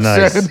 That's what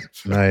I said.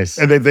 Nice.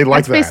 And they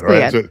like that,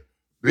 right? So,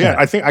 yeah,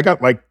 I think I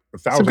got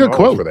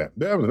 $1,000 for that.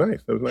 That was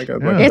nice. That was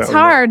it's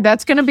hard.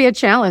 That's going to be a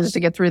challenge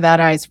to get through that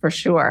ice for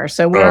sure.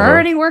 So we're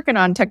already working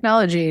on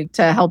technology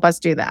to help us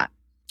do that.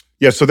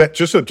 Yeah. So that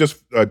just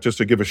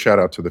to give a shout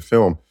out to the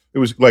film, it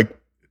was like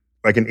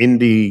an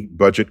indie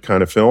budget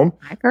kind of film,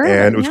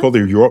 and it was called the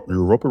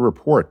Europa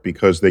Report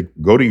because they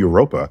go to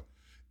Europa.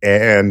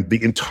 And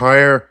the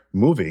entire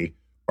movie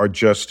are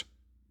just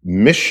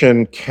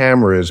mission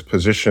cameras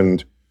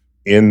positioned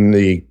in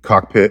the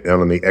cockpit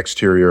and on the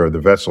exterior of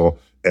the vessel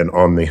and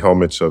on the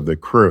helmets of the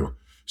crew.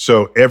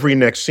 So every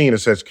next scene, it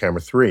says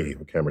camera 3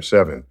 or camera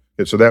 7.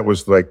 And so that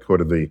was what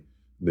you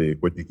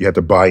had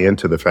to buy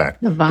into the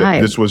fact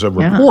that this was a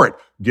report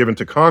given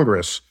to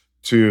Congress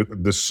to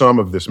the sum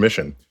of this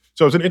mission.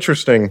 So it's an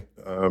interesting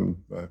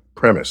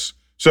premise.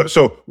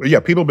 So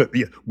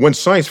when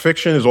science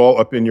fiction is all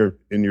up in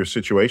your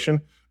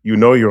situation,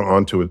 you're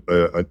onto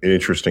an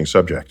interesting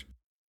subject.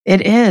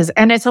 It is,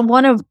 and it's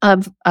one of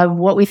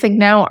what we think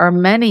now are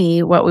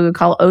many what we would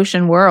call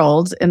ocean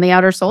worlds in the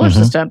outer solar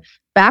system.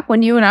 Back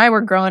when you and I were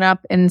growing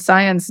up in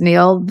science,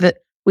 Neil, that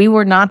we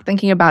were not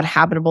thinking about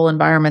habitable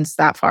environments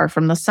that far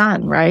from the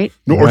sun, right?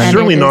 No, or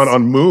certainly not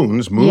on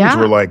moons. Moons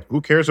were like,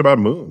 who cares about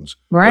moons?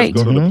 Right.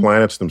 Let's go to the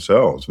planets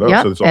themselves. No,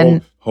 so it's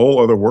a whole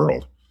other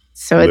world.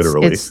 So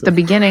it's the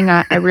beginning.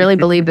 I really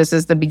believe this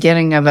is the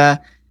beginning of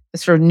a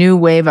sort of new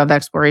wave of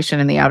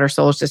exploration in the outer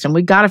solar system.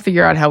 We got to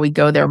figure out how we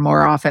go there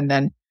more often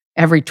than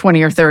every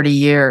 20 or 30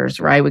 years,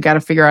 right? We got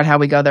to figure out how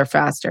we go there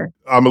faster.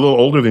 I'm a little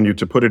older than you.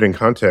 To put it in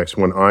context,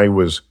 when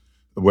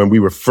we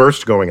were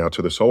first going out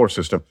to the solar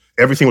system,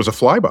 everything was a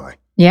flyby.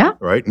 Yeah.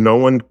 Right? No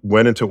one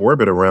went into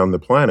orbit around the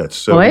planets.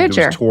 So Voyager.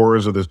 There was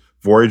tours of this.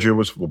 Voyager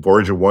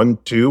 1,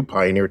 2,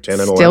 Pioneer 10,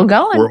 and 11. Still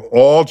going. We're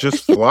all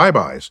just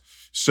flybys.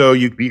 So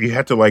you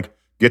had to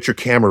get your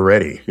camera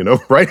ready,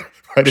 right?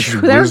 Right as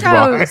you whizzed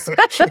by.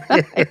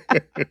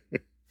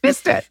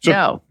 Missed it.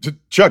 So,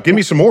 Chuck, give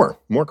me some more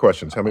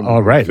questions. How many?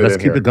 All right, let's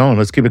keep it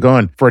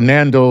going.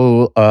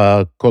 Fernando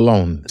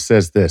Colon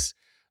says this.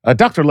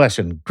 Dr.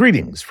 Leshin,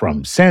 greetings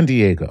from San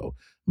Diego.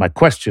 My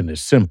question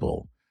is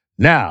simple.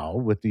 Now,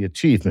 with the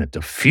achievement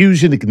of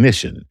fusion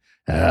ignition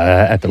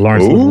at the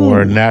Lawrence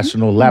Livermore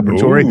National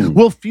Laboratory,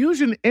 will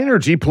fusion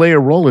energy play a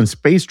role in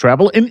space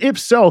travel? And if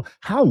so,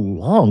 how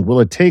long will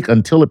it take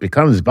until it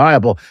becomes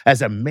viable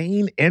as a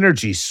main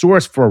energy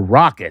source for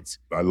rockets?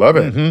 I love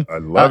it. I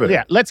love it.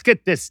 Yeah, let's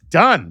get this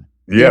done.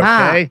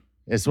 Yeah. Okay?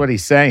 That's what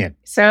he's saying.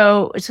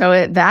 So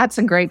that's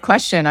a great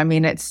question. I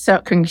mean, it's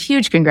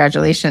huge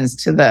congratulations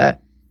to the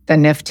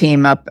NIF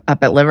team up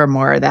at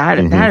Livermore.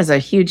 That is a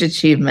huge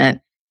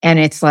achievement. And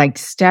it's like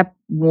step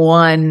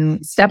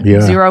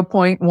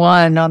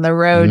 0.1 on the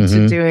road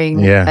to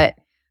doing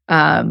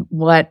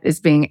what is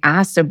being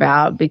asked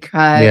about,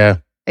 because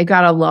they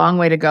got a long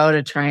way to go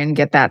to try and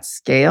get that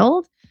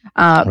scaled.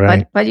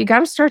 But you got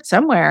to start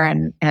somewhere,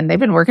 and they've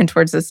been working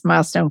towards this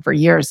milestone for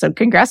years. So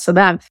congrats to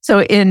them.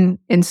 So in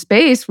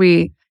space,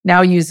 we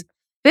now use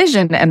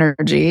fission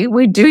energy.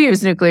 We do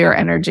use nuclear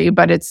energy,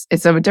 but it's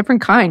of a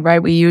different kind,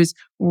 right? We use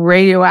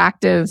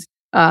radioactive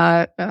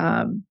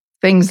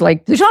things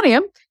like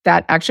plutonium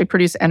that actually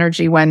produce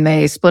energy when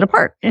they split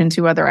apart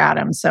into other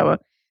atoms. So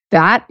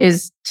that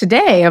is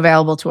today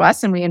available to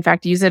us, and we in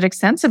fact use it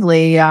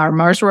extensively. Our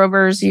Mars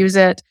rovers use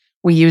it.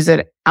 We use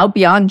it out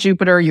beyond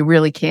Jupiter. You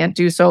really can't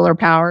do solar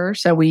power,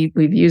 so we've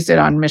used it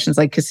on missions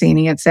like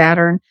Cassini at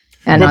Saturn.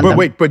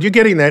 But you're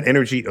getting that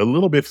energy a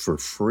little bit for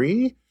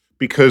free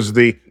because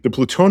the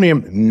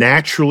plutonium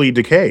naturally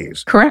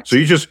decays. Correct. So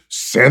you just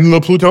send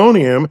the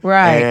plutonium,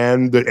 right,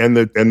 and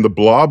the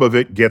blob of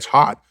it gets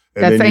hot.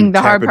 The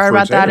hard part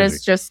about that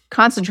is just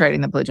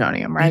concentrating the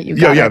plutonium, right? You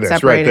got to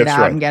separate it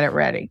out and get it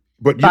ready.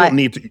 But you don't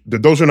need to,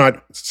 those are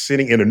not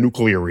sitting in a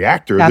nuclear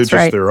reactor. They're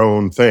just their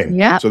own thing.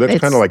 Yeah. So that's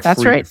kind of like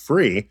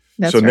free.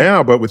 That's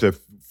now, but with a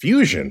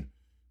fusion,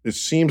 it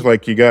seems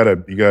like you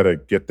gotta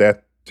get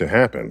that to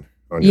happen.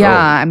 Yeah,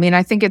 I mean,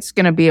 I think it's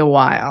going to be a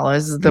while.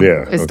 Is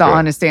the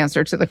honest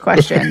answer to the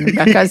question,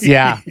 because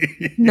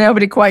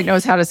nobody quite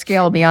knows how to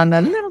scale beyond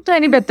the little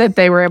tiny bit that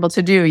they were able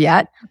to do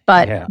yet.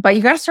 But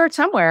you got to start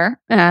somewhere,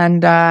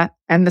 and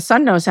the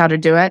sun knows how to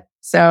do it.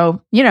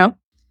 So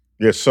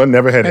your son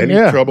never had any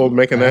trouble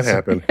making that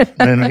happen.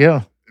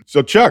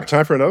 So Chuck,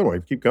 time for another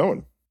one. Keep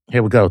going.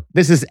 Here we go.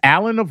 This is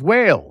Alan of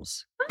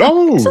Wales.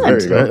 Oh,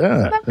 there you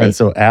go. And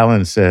so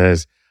Alan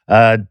says,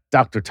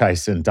 Dr.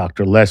 Tyson,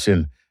 Dr.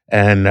 Leshin,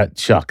 and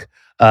Chuck,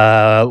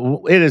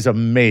 it is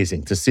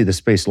amazing to see the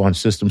Space Launch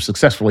System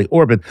successfully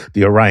orbit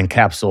the Orion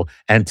capsule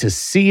and to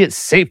see it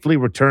safely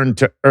return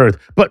to Earth.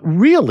 But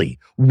really,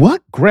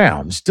 what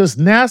grounds does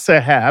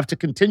NASA have to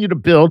continue to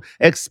build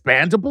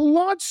expandable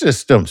launch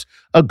systems?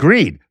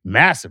 Agreed,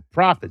 massive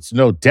profits,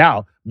 no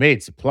doubt,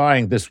 made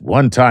supplying this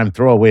one-time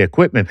throwaway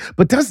equipment.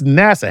 But does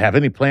NASA have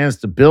any plans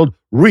to build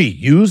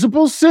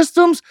reusable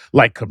systems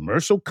like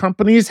commercial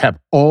companies have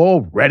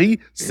already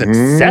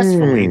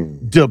successfully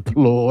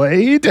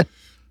deployed?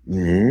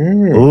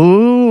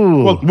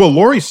 Ooh. Well,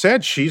 Lori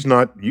said she's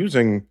not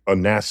using a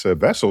NASA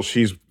vessel.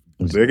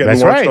 They're getting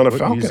launched on a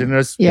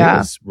Falcon.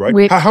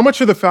 Right. How much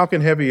of the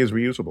Falcon Heavy is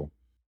reusable?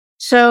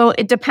 So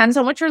it depends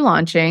on what you're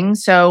launching.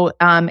 So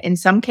in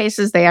some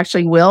cases, they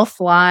actually will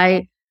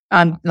fly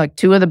like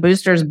 2 of the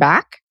boosters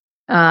back.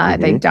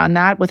 They've done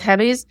that with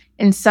heavies.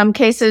 In some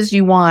cases,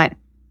 you want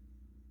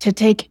to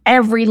take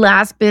every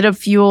last bit of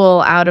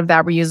fuel out of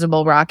that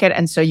reusable rocket.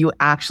 And so you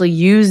actually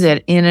use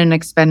it in an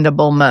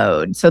expendable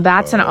mode. So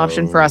that's an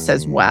option for us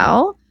as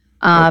well.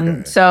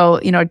 So,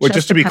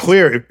 just to be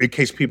clear, in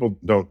case people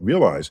don't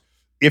realize,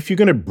 if you're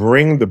going to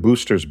bring the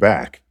boosters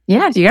back, you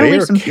got to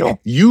leave some fuel.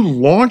 You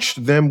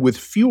launched them with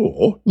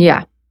fuel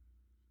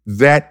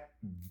that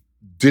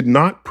did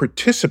not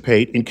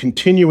participate in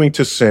continuing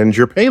to send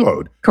your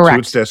payload to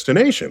its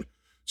destination.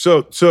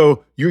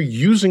 So you're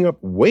using up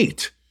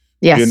weight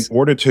in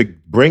order to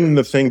bring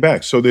the thing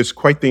back. So there's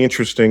quite the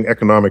interesting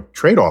economic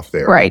trade-off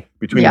there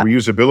between the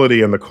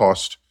reusability and the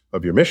cost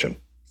of your mission.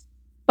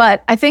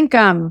 But I think,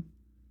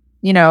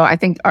 I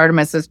think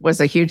Artemis was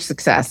a huge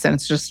success, and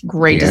it's just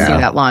great to see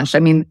that launched. I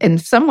mean, in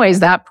some ways,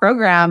 that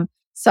program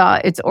saw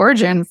its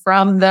origin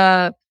from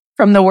the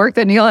work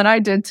that Neil and I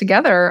did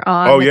together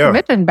on the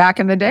commission back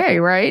in the day,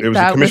 right?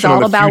 That was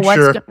all about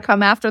what's going to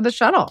come after the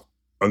shuttle.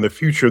 On the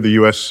future of the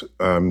U.S.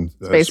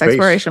 Space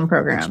exploration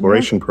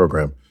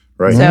program.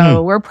 Right.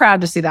 So we're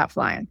proud to see that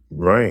flying.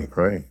 Right.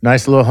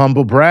 Nice little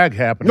humble brag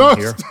happening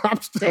here. Stop.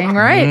 Dang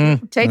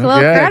right. Take a little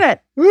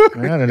credit.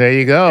 Yeah, there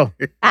you go.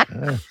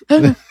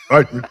 All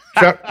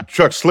right,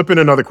 Chuck, slip in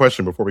another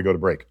question before we go to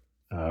break.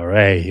 All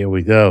right, here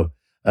we go.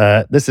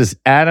 This is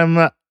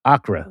Adam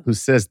Akra, who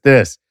says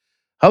this.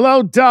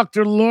 Hello,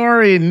 Dr.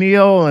 Lori,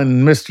 Neil,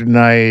 and Mr.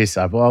 Nice.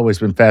 I've always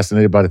been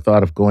fascinated by the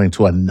thought of going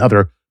to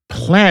another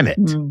planet.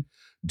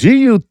 Do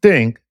you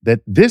think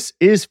that this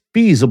is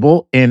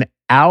feasible in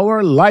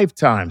our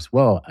lifetimes?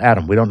 Well,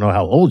 Adam, we don't know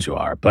how old you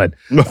are, but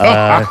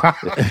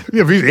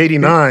if he's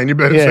 89, you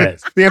better say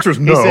the answer is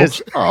no.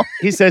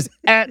 He says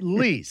at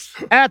least,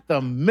 at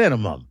the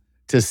minimum,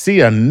 to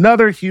see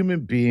another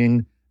human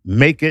being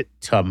make it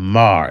to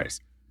Mars.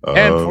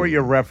 And for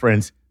your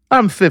reference,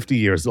 I'm 50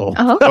 years old.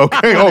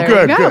 Okay.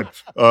 Good.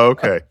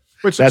 Okay.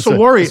 So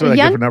Lori, that's what I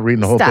get for not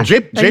reading the whole thing.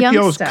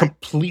 JPL is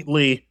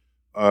completely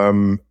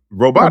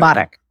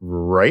robotic,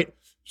 right?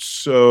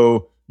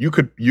 So you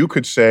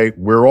could say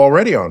we're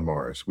already on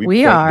Mars.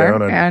 We are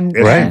down an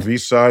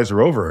SUV-sized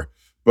rover.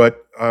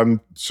 But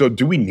so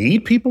do we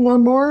need people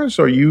on Mars?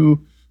 What do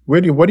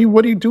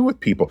you do with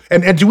people?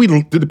 And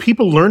do the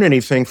people learn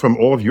anything from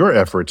all of your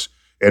efforts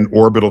and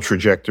orbital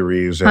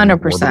trajectories and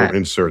 100%. Orbital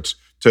inserts?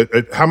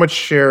 How much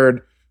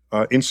shared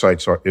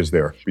insights is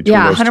there between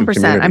those 100%. two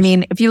communities? I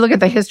mean, if you look at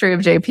the history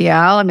of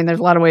JPL, I mean, there's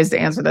a lot of ways to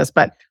answer this,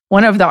 but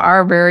one of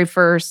our very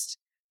first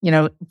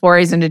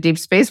forays into deep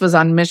space was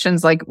on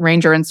missions like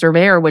Ranger and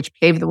Surveyor, which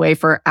paved the way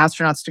for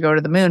astronauts to go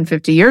to the moon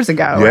 50 years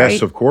ago. Yes,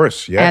 right? Of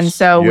course. Yes. And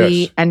so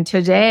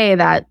today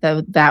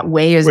that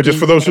way is. But just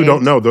for those who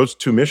don't know, those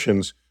two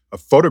missions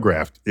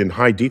photographed in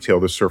high detail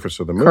the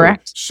surface of the moon.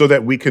 Correct. So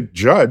that we could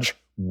judge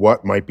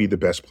what might be the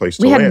best place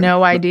to land. land. We had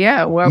no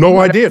idea. No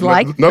idea.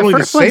 Like not only the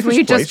first ones, safest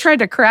we place. just tried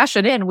to crash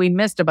it in. We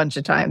missed a bunch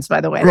of times, by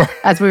the way,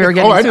 as we were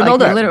getting. I didn't know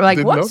that.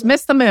 Literally, whoops,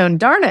 missed the moon.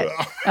 Darn it.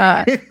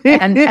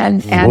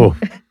 And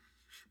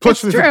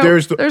plus,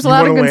 there's a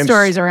lot of good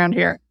stories around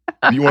here.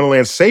 You want to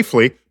land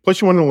safely. Plus,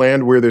 you want to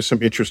land where there's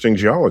some interesting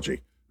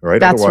geology. Right?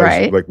 That's Otherwise,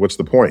 right. Like, what's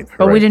the point?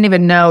 But we didn't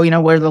even know,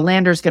 where the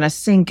lander's going to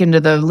sink into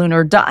the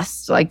lunar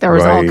dust. Like there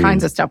was all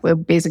kinds of stuff,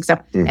 with basic stuff.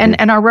 Mm-hmm.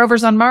 And our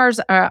rovers on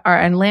Mars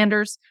and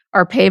landers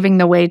are paving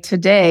the way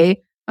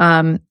today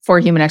for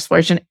human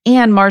exploration.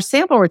 And Mars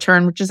sample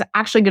return, which is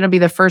actually going to be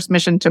the first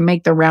mission to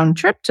make the round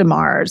trip to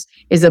Mars,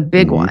 is a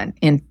big one.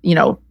 And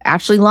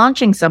actually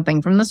launching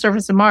something from the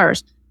surface of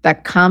Mars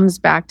that comes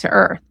back to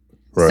Earth.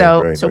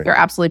 So we're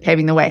absolutely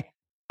paving the way.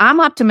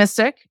 I'm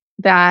optimistic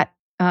that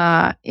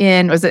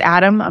was it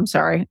Adam? I'm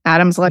sorry,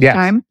 Adam's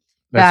lifetime.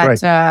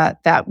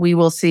 that we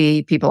will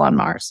see people on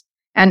Mars.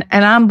 And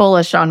I'm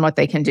bullish on what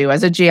they can do.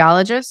 As a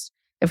geologist,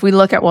 if we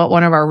look at what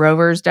one of our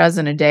rovers does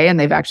in a day, and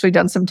they've actually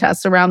done some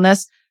tests around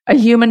this, a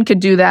human could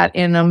do that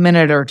in a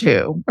minute or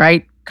two,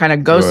 right? Kind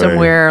of go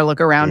somewhere, look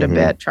around a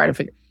bit, try to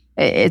figure.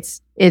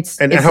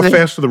 And how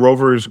fast do the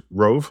rovers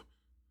rove?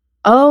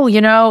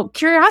 Oh,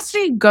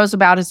 Curiosity goes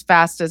about as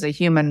fast as a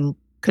human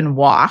can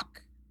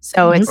walk.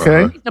 So it's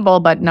reasonable,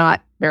 but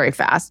not very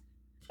fast.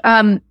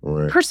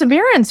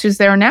 Perseverance, who's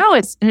there now,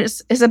 is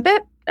a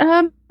bit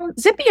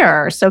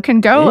zippier, so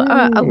can go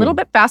a little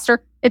bit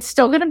faster. It's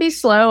still going to be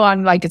slow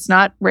on, it's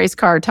not race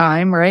car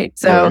time, right?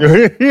 So,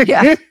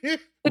 yeah.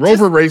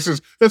 Rover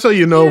races, that's how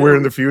you know we're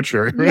in the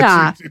future.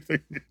 Yeah.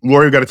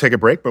 Lori, we've got to take a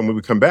break, but when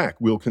we come back,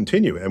 we'll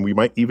continue. And we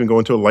might even go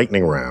into a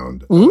lightning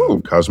round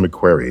of Cosmic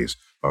Queries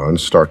on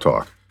Star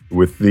Talk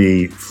with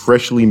the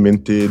freshly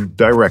minted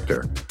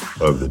director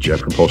of the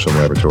Jet Propulsion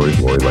Laboratories,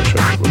 Lori Leshin.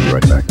 We'll be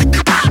right back.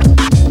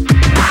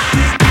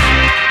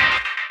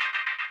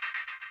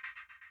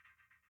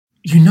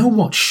 You know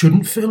what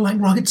shouldn't feel like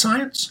rocket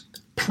science?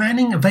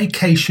 Planning a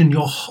vacation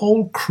your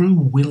whole crew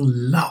will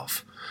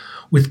love.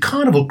 With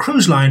Carnival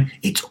Cruise Line,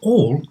 it's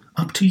all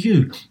up to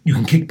you. You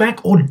can kick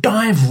back or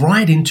dive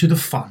right into the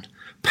fun.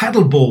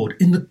 Paddleboard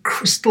in the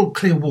crystal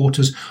clear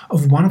waters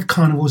of one of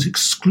Carnival's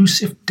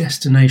exclusive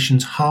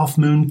destinations, Half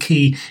Moon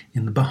Cay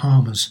in the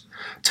Bahamas.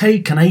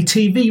 Take an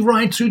ATV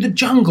ride through the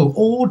jungle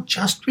or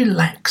just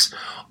relax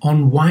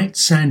on white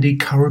sandy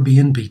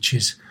Caribbean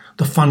beaches.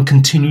 The fun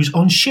continues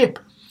on ship.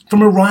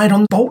 From a ride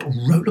on the Bolt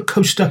roller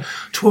coaster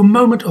to a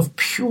moment of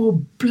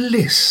pure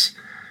bliss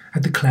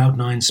at the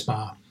Cloud9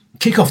 Spa.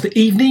 Kick off the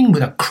evening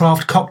with a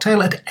craft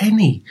cocktail at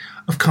any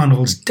of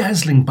Carnival's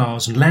dazzling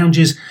bars and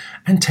lounges,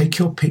 and take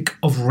your pick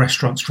of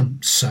restaurants from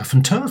surf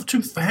and turf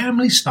to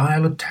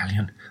family-style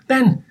Italian.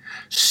 Then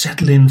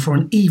settle in for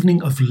an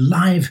evening of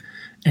live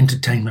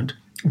entertainment.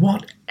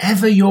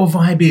 Whatever your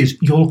vibe is,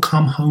 you'll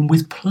come home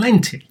with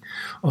plenty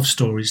of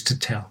stories to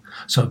tell.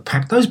 So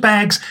pack those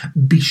bags,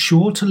 be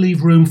sure to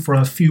leave room for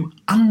a few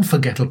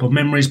unforgettable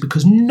memories,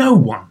 because no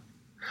one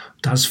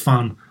does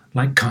fun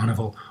like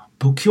Carnival.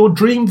 Book your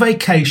dream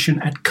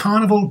vacation at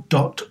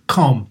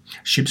carnival.com.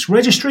 Ships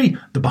registry,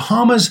 the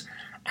Bahamas,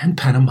 and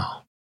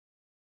Panama.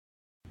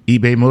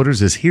 eBay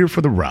Motors is here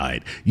for the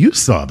ride. You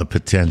saw the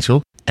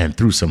potential. And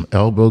through some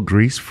elbow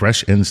grease,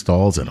 fresh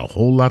installs, and a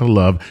whole lot of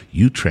love,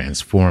 you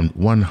transformed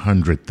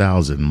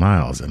 100,000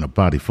 miles and a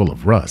body full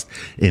of rust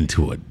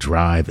into a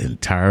drive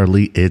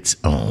entirely its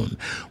own.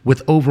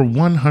 With over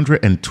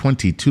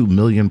 122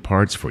 million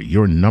parts for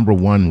your number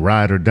one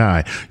ride or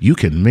die, you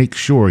can make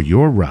sure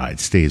your ride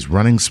stays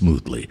running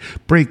smoothly.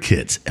 Brake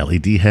kits,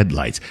 LED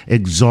headlights,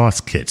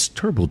 exhaust kits,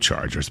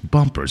 turbochargers,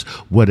 bumpers,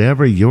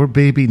 whatever your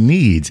baby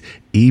needs,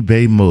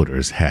 eBay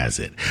Motors has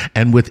it.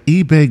 And with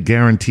eBay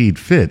Guaranteed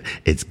Fit,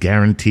 it's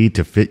guaranteed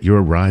to fit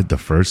your ride the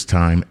first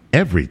time,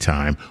 every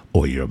time,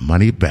 or your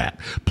money back.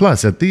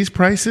 Plus, at these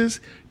prices,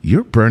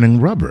 you're burning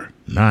rubber,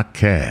 not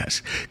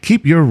cash.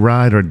 Keep your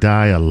ride or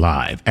die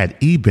alive at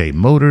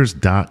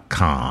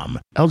ebaymotors.com.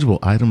 Eligible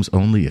items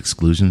only.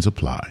 Exclusions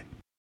apply.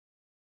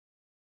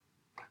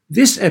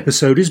 This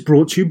episode is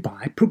brought to you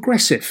by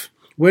Progressive,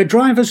 where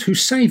drivers who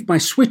save by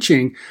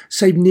switching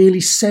save nearly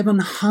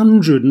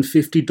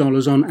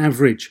 $750 on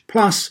average.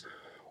 Plus,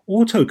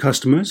 auto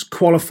customers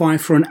qualify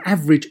for an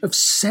average of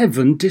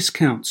 7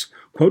 discounts.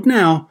 Quote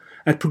now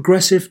at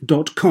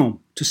progressive.com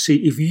to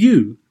see if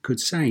you could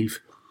save.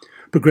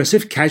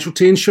 Progressive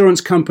Casualty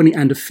Insurance Company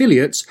and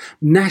affiliates,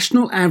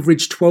 national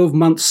average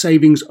 12-month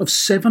savings of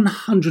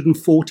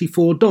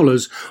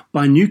 $744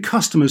 by new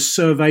customers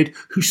surveyed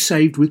who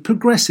saved with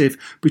Progressive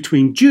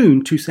between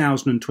June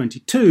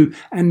 2022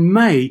 and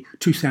May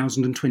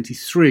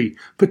 2023.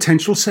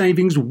 Potential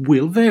savings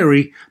will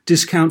vary.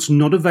 Discounts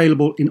not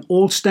available in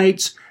all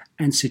states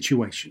and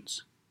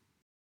situations.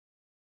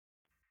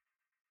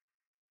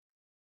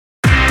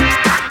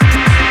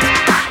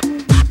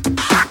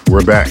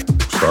 We're back.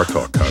 Star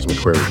Talk, Cosmic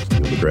Queries.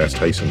 Neil deGrasse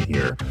Tyson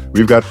here.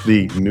 We've got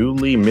the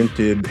newly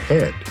minted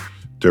head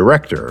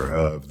director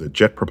of the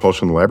Jet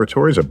Propulsion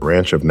Laboratories, a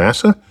branch of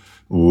NASA,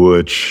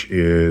 which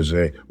is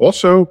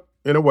also,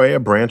 in a way,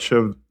 a branch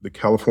of the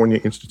California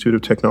Institute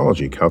of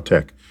Technology,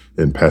 Caltech,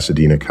 in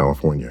Pasadena,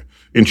 California,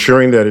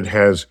 ensuring that it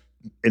has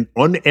an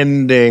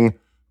unending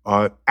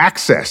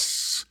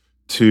access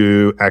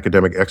to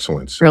academic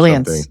excellence.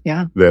 Brilliance,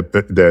 yeah.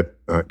 That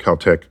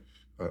Caltech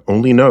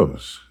only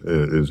knows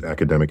is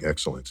academic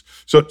excellence.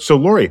 So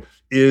Lori,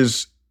 do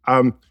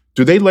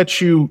they let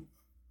you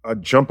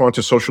jump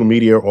onto social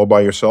media all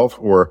by yourself,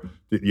 or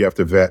you have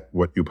to vet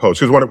what you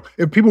post? Because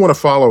if people want to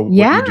follow what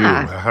you do,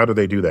 how do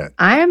they do that?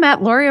 I am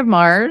at Lori of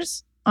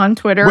Mars on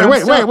Twitter. Wait.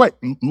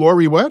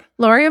 Lori what?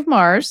 Lori of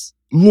Mars.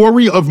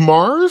 Lori of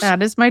Mars?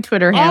 That is my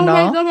Twitter handle.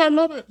 Oh, I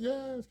love it.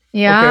 Yes.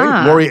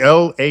 Yeah. Okay. Lori,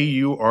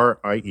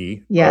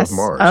 Laurie. Yes, of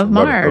Mars. Of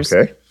Mars.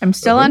 Okay. I'm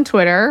still on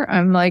Twitter.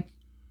 I'm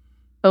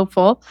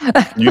hopeful.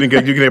 you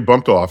get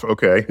bumped off.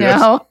 Okay.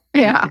 No.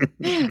 Yeah.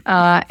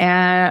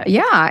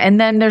 And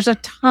then there's a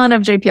ton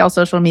of JPL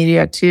social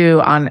media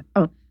too on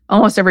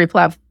almost every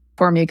platform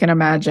platform you can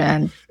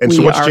imagine. And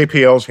so what's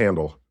JPL's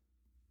handle?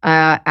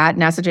 At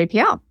NASA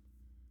JPL.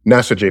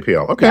 NASA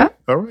JPL. Okay. Yeah.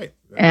 All right.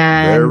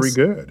 And very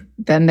good.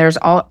 Then there's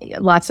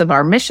lots of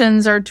our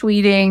missions are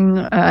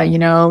tweeting,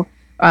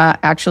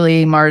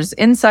 actually Mars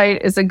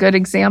Insight is a good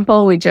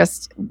example. We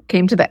just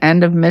came to the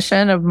end of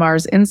mission of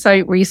Mars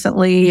Insight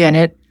recently, and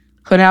it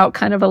put out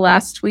kind of a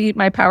last tweet.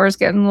 My power's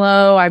getting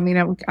low. I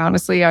mean,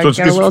 honestly, I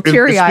get a little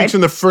teary-eyed. It speaks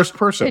in the first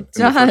person. It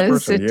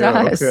does. It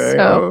does. Okay.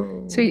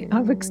 So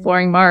of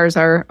exploring Mars,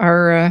 our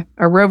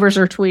rovers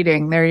are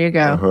tweeting. There you go.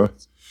 Uh-huh.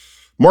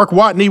 Mark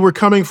Watney, we're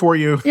coming for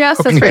you. Yes,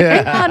 that's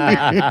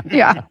right.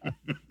 Yeah.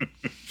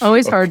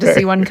 Always hard to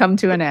see one come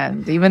to an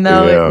end, even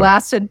though it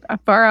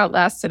far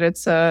outlasted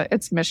its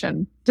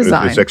mission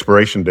design. Its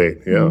expiration date,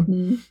 yeah.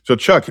 Mm-hmm. So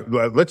Chuck,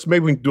 maybe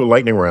we can do a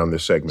lightning round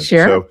this segment.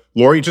 Sure. So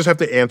Lori, you just have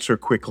to answer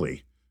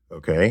quickly,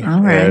 okay?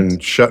 All right.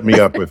 And shut me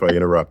up if I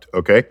interrupt,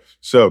 okay?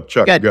 So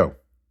Chuck, go.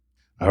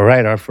 All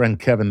right, our friend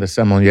Kevin the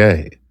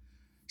Sommelier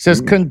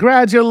says,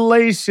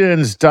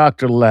 congratulations,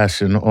 Dr.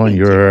 Leshin, on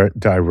your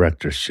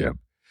directorship.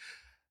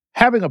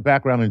 Having a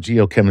background in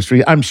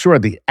geochemistry, I'm sure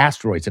the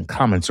asteroids and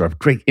comets are of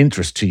great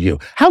interest to you.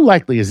 How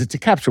likely is it to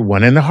capture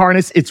one and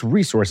harness its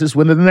resources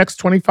within the next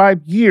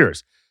 25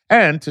 years?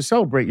 And to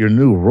celebrate your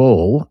new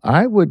role,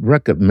 I would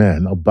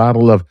recommend a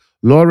bottle of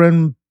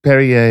Laurent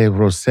Perrier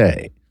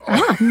Rosé.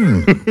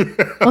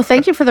 Well,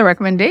 thank you for the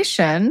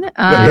recommendation.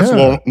 That's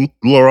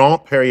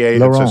Laurent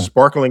Perrier. It's a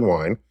sparkling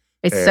wine.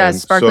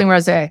 It's sparkling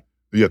rosé.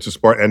 Yeah, it's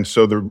a and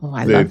so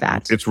I love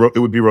that. It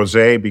would be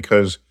rosé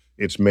because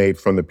it's made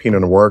from the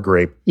Pinot Noir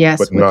grape,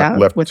 but not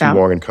left too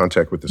long in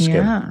contact with the skin.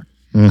 Yeah.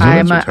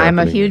 Mm-hmm. I'm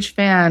a huge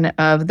fan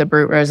of the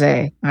Brut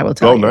Rosé, I will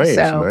tell you. Nice,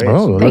 so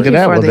nice. Thank you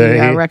for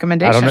the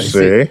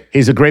recommendation.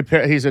 He's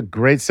a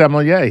great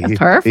sommelier.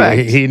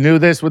 Perfect. He knew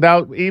this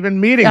without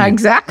even meeting you.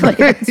 Exactly.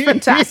 It's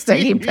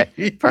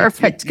fantastic.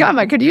 Perfect. Come,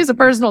 I could use a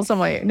personal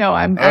sommelier. No,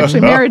 I'm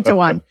actually married to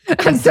one.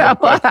 So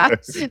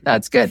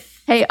that's good.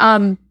 Hey,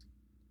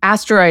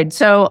 asteroid.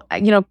 So,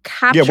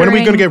 capturing... Yeah, when are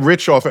we going to get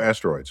rich off of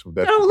asteroids?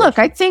 Look,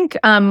 I think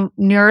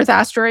near-Earth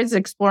asteroids,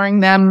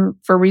 exploring them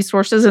for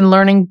resources and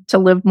learning to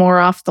live more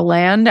off the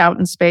land out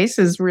in space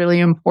is really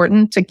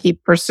important to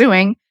keep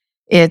pursuing.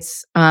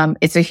 It's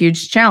a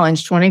huge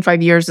challenge.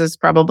 25 years is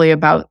probably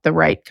about the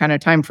right kind of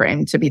time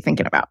frame to be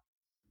thinking about.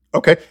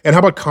 Okay. And how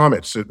about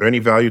comets? Is there any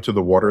value to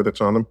the water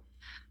that's on them?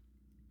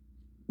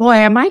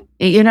 Boy,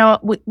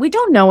 we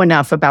don't know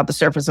enough about the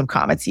surface of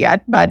comets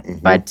yet, but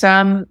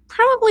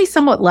probably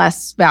somewhat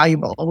less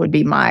valuable would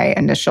be my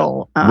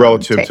initial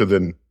relative take. to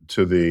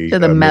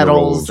the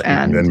metals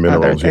and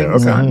minerals. Other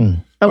things. Yeah,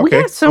 but we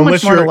got so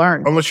much more to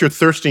learn. Unless you're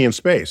thirsty in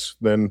space,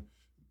 then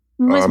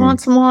always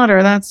want some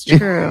water. That's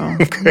true.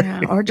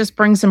 Yeah, or just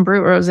bring some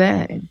Brut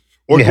Rosé.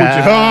 Or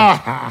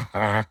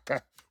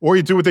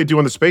you do what they do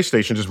on the space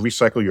station: just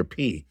recycle your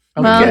pee.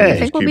 Well, I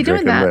think we'll be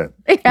doing that.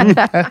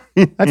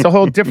 That's a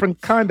whole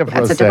different kind of rosé.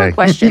 That's a different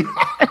question.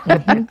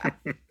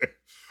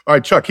 All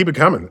right, Chuck, keep it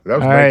coming. That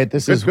was all nice. Right,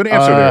 this is good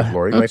answer there,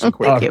 Lori. Nice and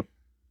quick. Thank you.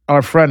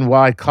 Our friend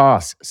Y.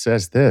 Koss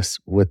says this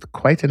with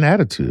quite an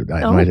attitude,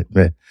 I might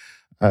admit.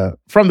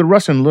 From the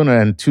Russian Luna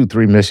and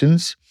 2-3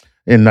 missions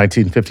in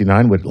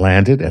 1959, which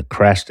landed and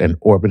crashed and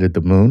orbited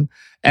the moon,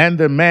 and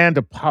the manned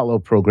Apollo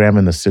program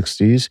in the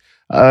 60s,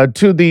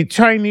 to the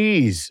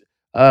Chinese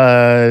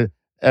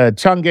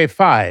Chang'e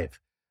 5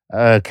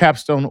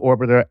 capstone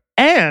orbiter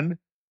and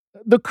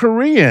the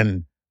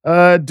Korean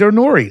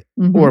Durnori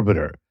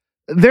orbiter.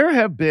 There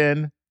have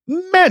been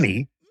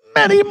many,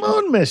 many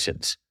moon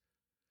missions.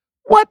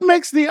 What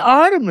makes the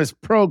Artemis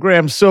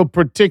program so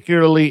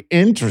particularly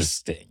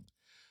interesting?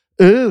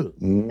 Ooh.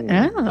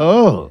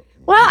 Oh.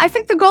 Well, I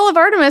think the goal of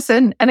Artemis,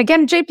 and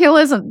again,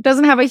 JPL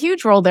doesn't have a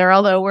huge role there,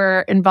 although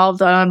we're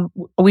involved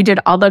we did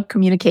all the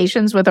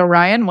communications with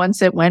Orion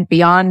once it went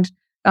beyond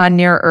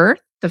near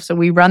Earth. So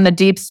we run the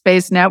Deep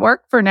Space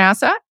Network for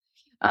NASA.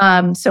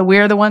 So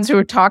we're the ones who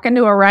are talking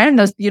to Orion.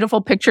 Those beautiful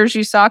pictures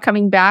you saw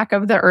coming back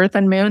of the Earth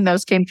and Moon,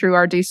 those came through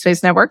our Deep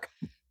Space Network.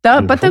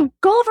 But the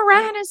goal of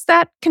Orion is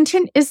the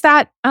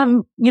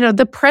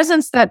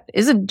presence that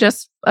isn't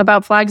just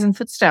about flags and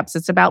footsteps.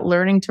 It's about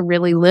learning to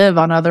really live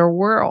on other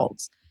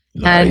worlds.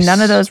 Nice. And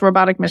none of those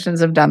robotic missions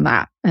have done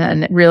that.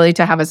 And really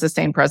to have a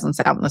sustained presence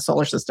out in the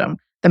solar system,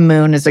 the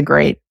moon is a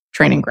great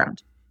training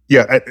ground.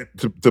 Yeah,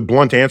 the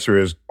blunt answer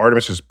is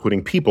Artemis is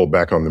putting people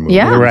back on the moon.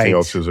 Yeah. Everything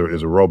else is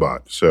a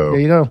robot. So there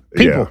you go.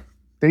 People. Yeah.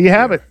 There you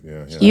have it.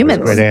 Yeah.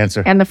 Humans. Great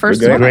answer. And the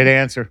first one. Great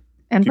answer.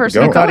 And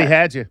person. He thought he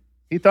had you.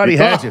 He thought he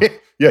had you.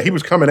 Yeah, he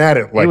was coming at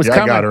it like,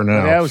 I got her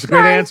now. Yeah, it was a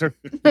great answer.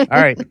 All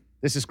right.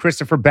 This is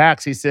Christopher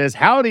Bax. He says,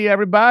 howdy,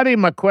 everybody.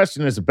 My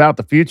question is about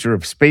the future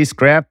of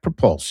spacecraft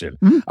propulsion.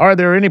 Mm-hmm. Are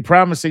there any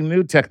promising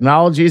new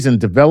technologies in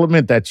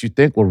development that you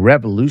think will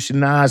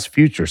revolutionize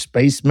future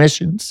space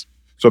missions?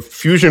 So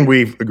fusion,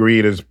 we've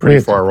agreed, is pretty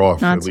far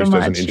off, Not at so least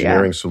much, as an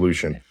engineering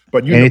solution.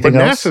 But Anything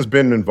else? NASA's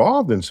been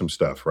involved in some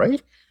stuff,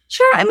 right?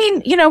 Sure. I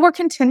mean, we're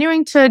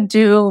continuing to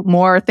do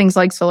more things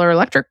like solar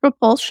electric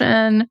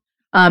propulsion.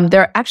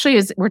 There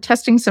actually we're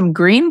testing some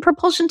green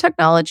propulsion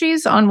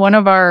technologies on one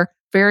of our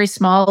very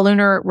small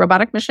lunar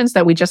robotic missions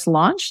that we just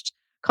launched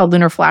called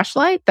Lunar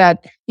Flashlight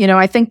that,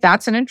 I think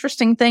that's an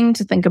interesting thing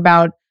to think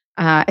about,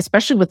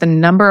 especially with the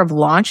number of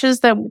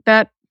launches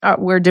that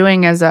we're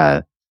doing as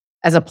a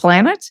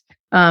planet.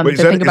 Wait, is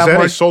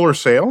that a solar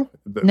sail?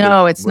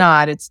 No, it's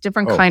not. It's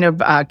different kind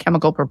of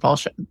chemical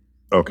propulsion.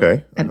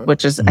 Okay.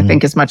 Which is, I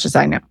think, as much as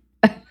I know.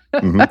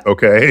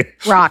 Okay.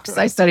 Rocks.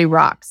 I study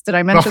rocks. Did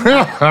I mention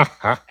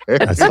that?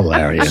 That's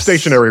hilarious.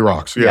 Stationary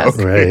rocks. Yeah. Yes.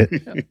 Okay.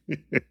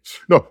 Right.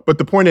 No, but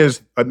the point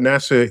is,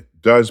 NASA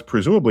does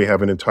presumably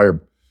have an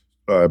entire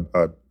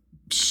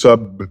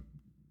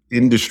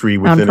sub-industry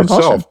within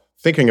itself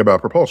thinking about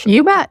propulsion.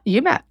 You bet.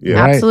 Yeah.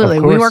 Absolutely.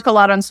 Right, we work a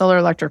lot on solar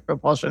electric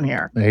propulsion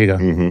here. There you go.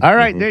 All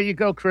right. There you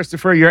go,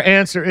 Christopher. Your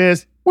answer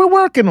is we're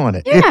working on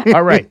it. Yeah.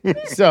 All right.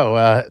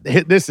 So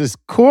this is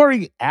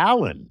Corey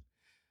Allen.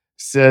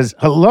 Says,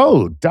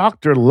 hello,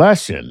 Dr.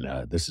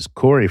 Leshin. This is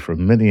Corey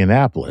from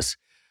Minneapolis.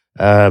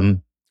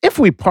 If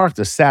we parked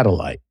a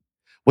satellite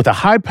with a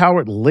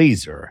high-powered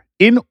laser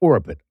in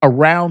orbit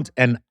around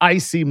an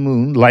icy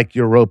moon like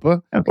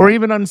Europa or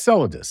even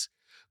Enceladus,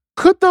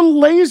 could the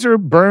laser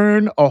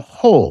burn a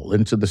hole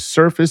into the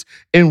surface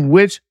in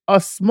which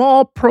a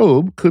small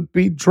probe could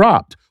be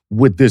dropped?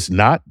 Would this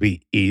not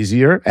be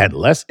easier and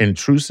less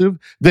intrusive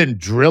than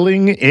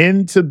drilling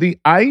into the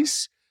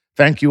ice?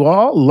 Thank you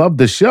all. Love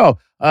the show.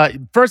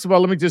 First of all,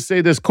 let me just say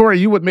this. Corey,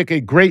 you would make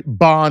a great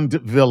Bond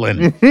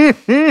villain.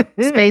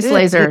 Space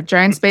laser.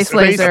 Giant space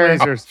laser.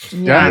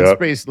 Lasers. Giant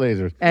space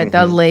lasers.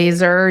 The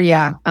laser,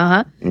 yeah.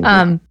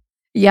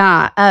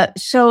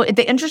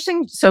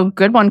 So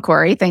good one,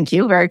 Corey. Thank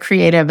you. Very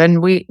creative.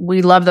 And we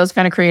love those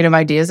kind of creative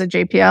ideas at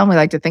JPL, and we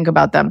like to think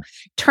about them.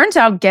 Turns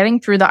out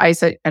getting through the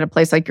ice at a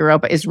place like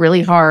Europa is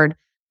really hard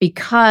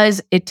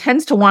because it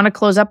tends to want to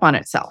close up on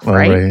itself,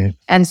 right?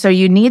 And so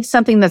you need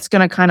something that's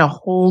going to kind of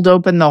hold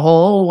open the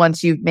hole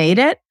once you've made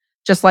it.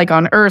 Just like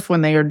on Earth,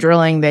 when they are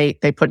drilling, they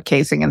put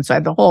casing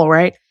inside the hole,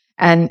 right?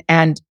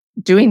 And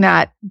doing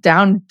that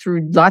down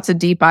through lots of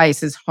deep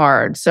ice is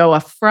hard. So a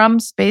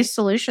from space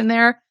solution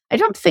there, I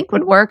don't think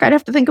would work. I'd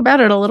have to think about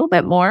it a little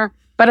bit more.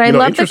 But I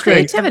love the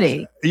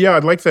creativity. Yeah,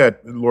 I'd like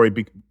that, Lori,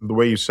 the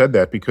way you said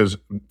that, because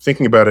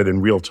thinking about it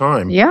in real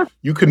time,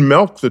 you can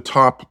melt the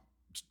top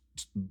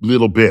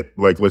little bit,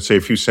 like let's say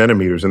a few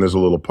centimeters, and there's a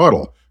little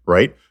puddle,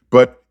 right?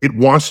 But it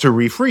wants to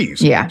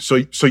refreeze. Yeah.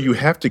 So you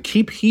have to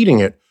keep heating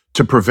it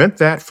to prevent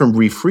that from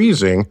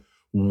refreezing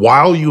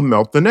while you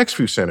melt the next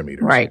few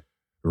centimeters.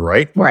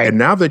 Right. And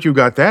now that you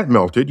got that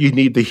melted, you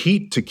need the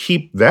heat to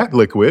keep that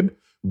liquid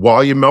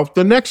while you melt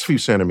the next few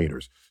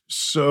centimeters.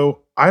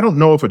 So I don't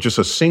know if just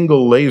a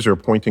single laser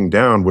pointing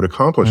down would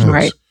accomplish this.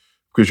 Right.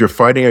 Because you're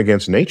fighting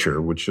against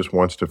nature, which just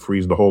wants to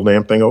freeze the whole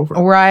damn thing over.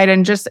 Right.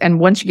 And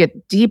once you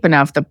get deep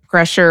enough, the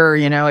pressure,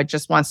 it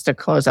just wants to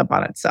close up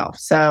on itself.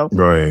 So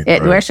we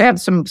actually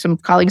have some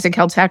colleagues at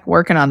Caltech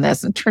working on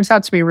this. It turns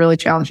out to be a really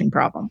challenging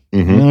problem.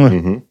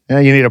 Yeah,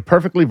 you need a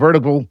perfectly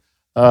vertical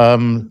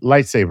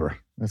lightsaber.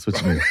 That's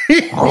what you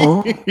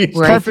need.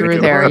 Right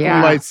through there,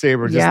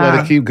 lightsaber. Just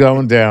let it keep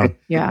going down.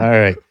 Yeah. All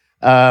right.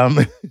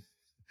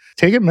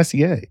 Tegan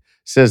Messier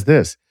says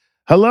this.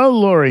 Hello,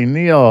 Lori,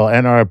 Neil,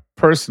 and our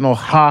personal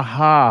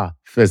ha-ha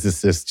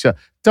physicist.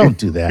 Don't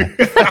do that.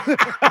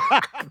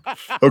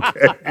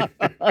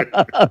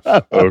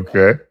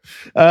 Okay.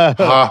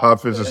 Ha-ha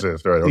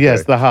physicist. Right, okay.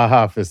 Yes, the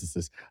ha-ha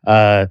physicist.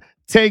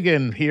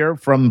 Tegan here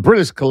from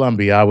British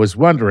Columbia. I was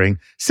wondering,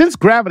 since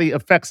gravity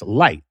affects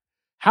light,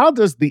 how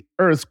does the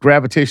Earth's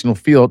gravitational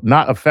field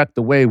not affect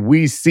the way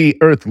we see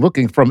Earth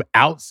looking from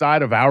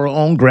outside of our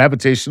own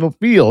gravitational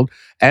field,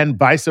 and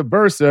vice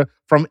versa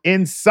from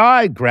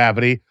inside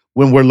gravity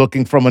when we're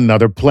looking from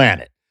another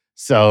planet?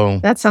 So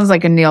that sounds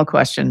like a Neil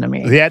question to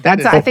me. Yeah,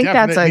 I think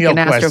that's like an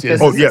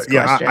astrophysicist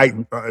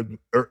question.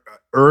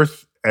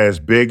 Earth, as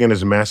big and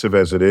as massive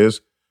as it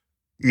is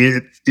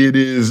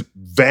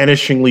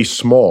vanishingly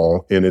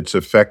small in its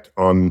effect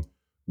on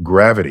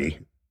gravity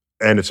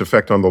and its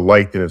effect on the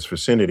light in its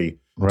vicinity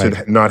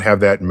to not have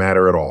that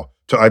matter at all.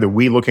 To either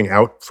we looking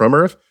out from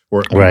Earth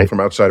or from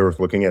outside Earth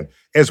looking in.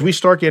 As we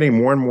start getting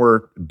more and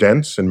more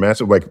dense and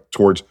massive, like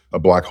towards a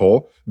black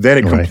hole, then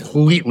it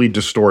completely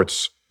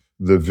distorts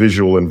the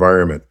visual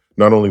environment,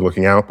 not only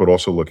looking out, but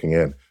also looking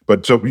in.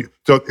 But so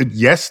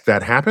yes,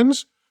 that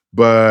happens,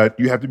 but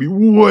you have to be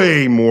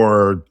way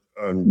more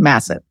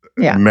massive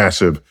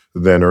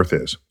than Earth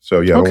is.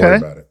 So don't worry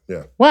about it.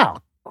 Yeah.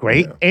 Wow.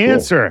 Great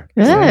answer.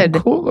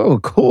 Cool.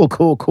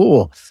 Good.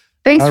 Cool.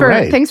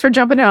 Thanks for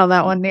jumping in on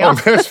that one, Neil. Oh,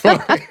 that's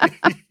fine.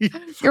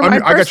 You're my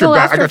personal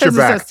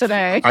astrophysicist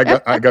today.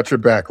 I got your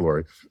back,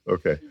 Lori.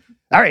 Okay.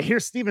 All right,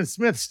 here's Stephen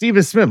Smith.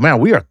 Stephen Smith, man,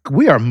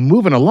 we are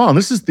moving along.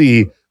 This is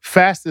the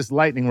fastest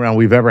lightning round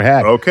we've ever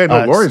had. Okay,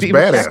 no, Lori's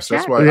badass.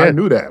 That's why I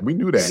knew that. We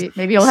knew that.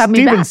 Maybe you'll have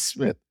me back.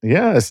 Smith.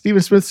 Yeah,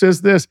 Stephen Smith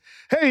says this.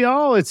 Hey,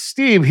 y'all, it's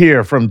Steve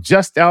here from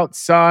just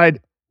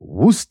outside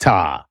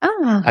Worcester.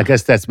 Oh. I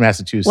guess that's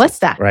Massachusetts.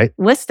 Worcester. Right?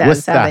 Worcester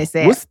is how they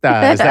say it. Worcester.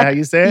 Is that how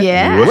you say it?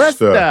 Yeah.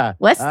 Worcester.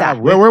 Wait.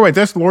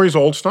 That's Lori's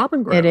old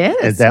stomping ground.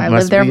 It is. That I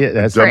must lived there be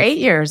it. for 8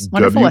 years.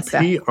 Wonderful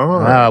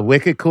Worcester.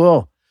 Wicked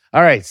cool.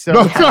 All right.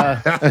 So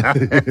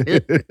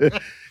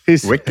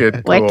he's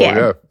wicked. Cool.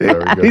 Yeah, there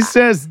we go. He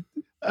says,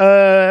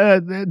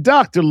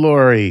 Dr.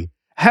 Lori,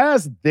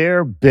 has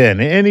there been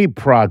any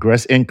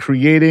progress in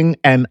creating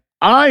an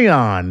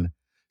ion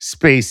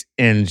space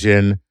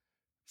engine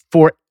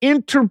for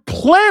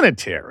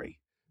interplanetary?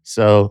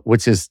 So,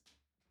 which is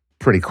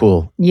pretty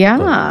cool.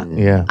 Yeah.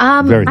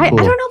 Very cool. I don't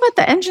know about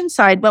the engine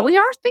side, but we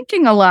are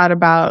thinking a lot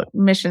about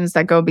missions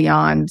that go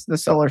beyond the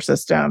solar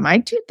system. I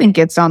do think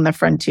it's on the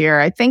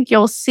frontier. I think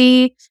you'll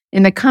see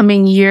in the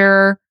coming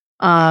year,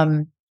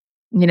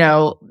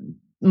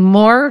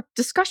 more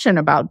discussion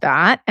about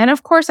that. And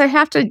of course, I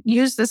have to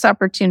use this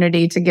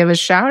opportunity to give a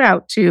shout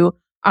out to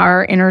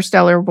our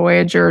interstellar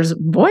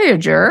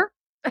Voyager.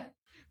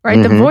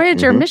 Right, the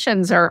Voyager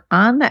missions are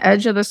on the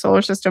edge of the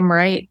solar system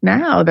right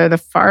now. They're the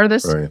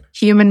farthest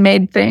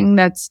human-made thing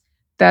that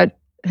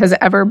has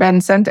ever been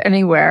sent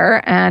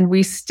anywhere, and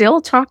we still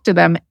talk to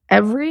them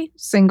every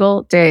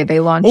single day.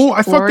 They launched. Oh,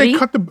 I thought they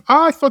cut the.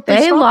 I thought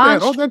they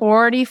launched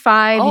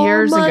 45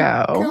 years ago.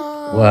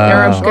 God.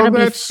 Wow, they're going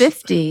to be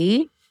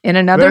 50 in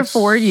another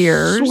 4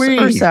 years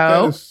or so.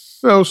 That is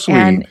so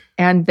sweet.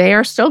 And they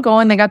are still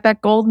going. They got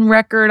that golden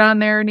record on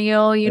there,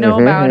 Neil. You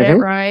know about it,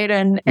 right?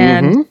 And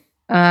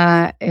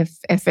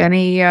if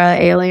any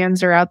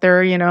aliens are out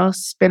there,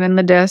 spinning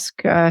the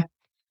disc,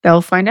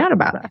 they'll find out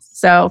about us.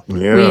 So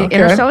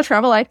interstellar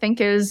travel, I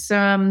think, is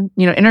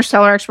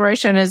interstellar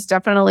exploration is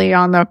definitely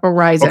on the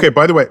horizon. Okay.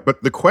 By the way,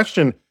 but the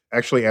question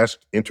actually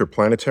asked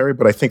interplanetary,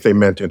 but I think they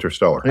meant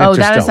interstellar. Oh,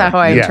 that is how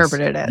I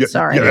interpreted it.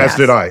 Sorry. As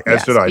did I.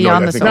 As did I.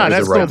 Beyond I the think no,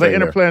 that's cool. But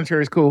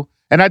interplanetary is cool.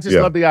 And I just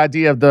love the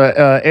idea of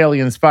the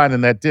aliens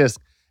finding that disc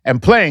and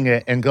playing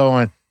it and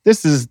going,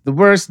 this is the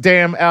worst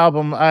damn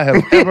album I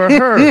have ever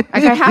heard. I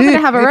happen to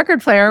have a record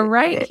player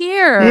right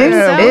here.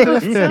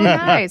 So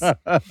nice. No,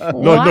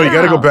 you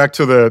got to go back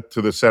to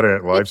the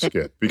Saturday Night Live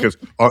skit because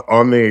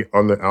on the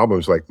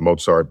albums like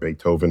Mozart,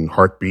 Beethoven,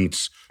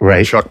 Heartbeats,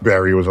 Chuck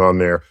Berry was on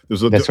there.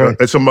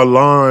 It's a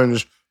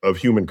melange of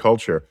human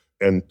culture,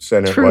 and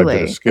Saturday Night Live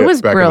did a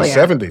skit back in the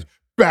 70s.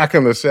 Back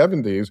in the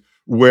 70s,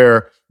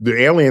 where the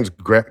aliens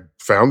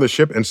found the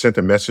ship and sent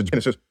a message, and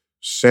it says,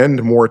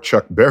 "Send more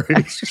Chuck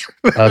Berry."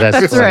 Oh,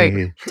 that's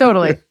right.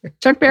 Totally.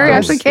 Chuck Berry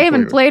actually came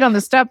and played on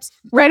the steps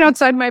right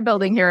outside my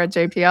building here at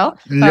JPL.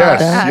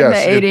 Yes.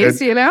 In the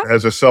 80s,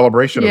 as a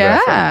celebration of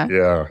that.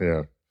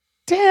 Yeah.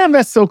 Damn,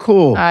 that's so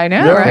cool. I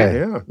know,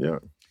 right? Yeah.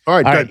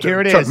 All right,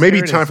 here it is.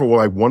 Maybe time for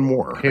one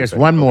more. Here's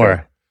one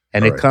more,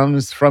 and it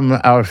comes from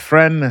our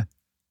friend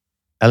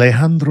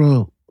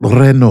Alejandro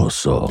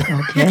Reynoso.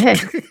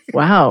 Okay.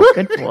 Wow.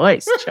 Good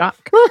voice,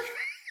 Chuck.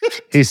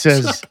 He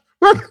says,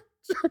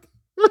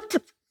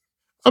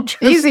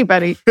 easy,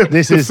 buddy.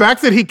 The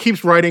fact that he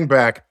keeps writing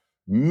back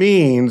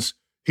means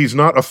he's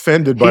not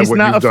offended by what you've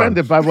done. He's not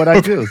offended by what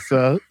I do.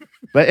 So,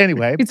 but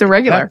anyway, he's a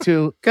regular.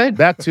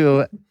 Back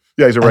to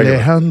he's a regular.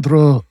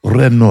 Alejandro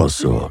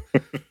Reynoso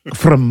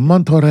from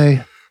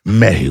Monterrey,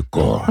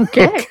 Mexico.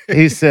 Okay.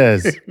 He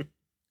says,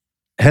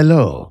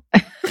 "Hello,"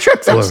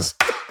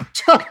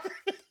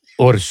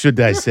 or should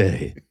I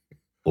say,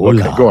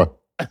 "Hola"? Okay, go on.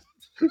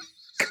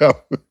 Go.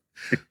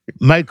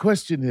 My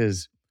question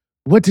is,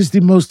 what is the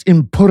most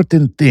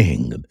important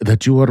thing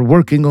that you are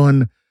working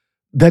on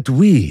that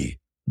we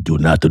do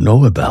not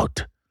know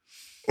about?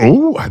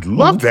 Oh, I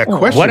love that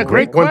question. What a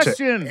great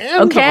question.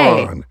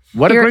 Okay.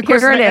 What a great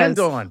question to end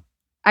on.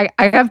 I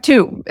have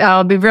two.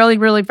 I'll be really,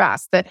 really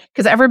fast.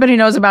 Because everybody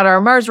knows about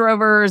our Mars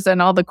rovers and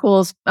all the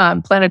cool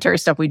planetary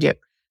stuff we do.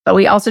 But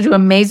we also do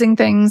amazing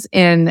things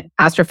in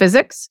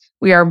astrophysics.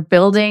 We are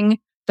building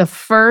the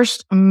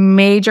first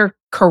major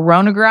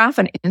coronagraph,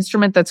 an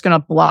instrument that's going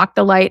to block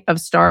the light of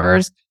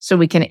stars so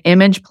we can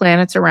image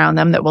planets around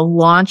them, that will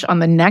launch on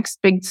the next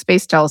big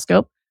space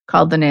telescope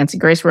called the Nancy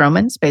Grace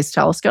Roman Space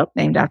Telescope,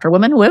 named after a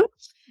woman. Woo.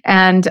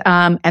 And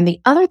the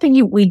other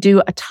thing we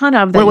do a ton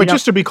of... Wait,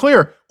 just to be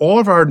clear, all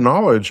of our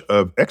knowledge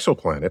of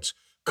exoplanets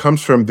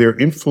comes from their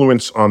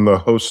influence on the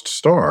host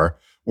star,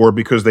 or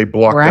because they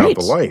blocked out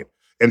the light.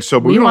 And so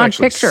we don't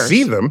actually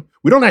see them.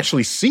 We don't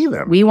actually see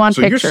them. We want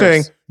pictures. So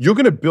you're saying you're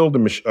going to build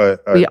a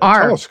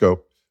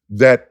telescope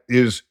that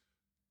is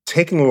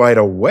taking light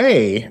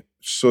away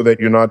so that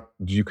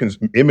you can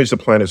image the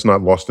planets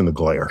not lost in the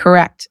glare.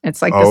 Correct.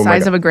 It's like the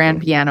size of a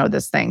grand piano,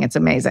 this thing. It's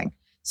amazing.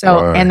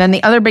 So, and then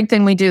the other big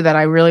thing we do that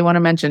I really want to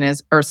mention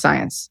is Earth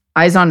science.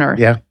 Eyes on Earth.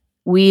 Yeah.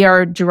 We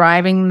are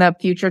driving the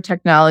future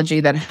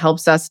technology that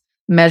helps us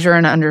measure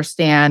and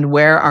understand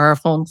where our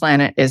home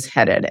planet is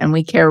headed. And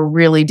we care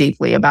really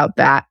deeply about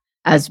that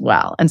as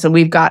well. And so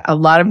we've got a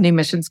lot of new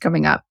missions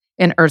coming up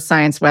in Earth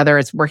science, whether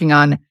it's working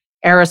on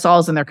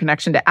aerosols and their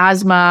connection to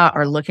asthma,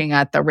 or looking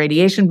at the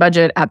radiation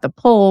budget at the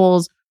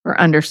poles, or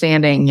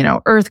understanding,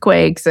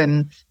 earthquakes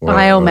and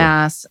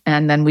biomass.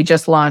 And then we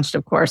just launched,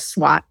 of course,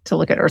 SWAT to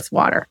look at Earth's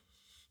water.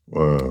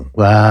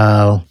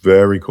 Wow.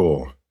 Very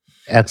cool.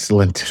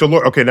 Excellent. So,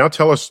 Laura, okay, now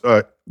tell us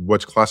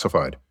what's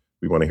classified.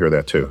 We want to hear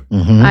that too.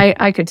 Mm-hmm.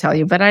 I could tell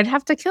you, but I'd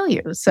have to kill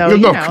you. So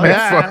it's not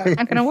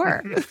going to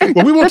work.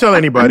 Well, we won't tell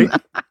anybody.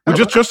 We're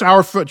just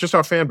our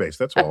fan base.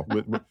 That's all.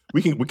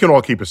 We can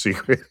all keep a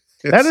secret.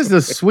 That is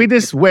the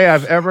sweetest way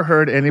I've ever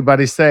heard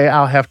anybody say,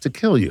 "I'll have to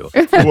kill you."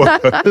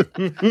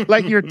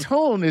 Like your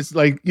tone is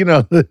like,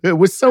 it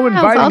was so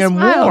inviting and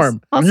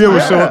warm.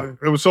 Yeah,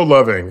 it was so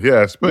loving.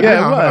 Yes, but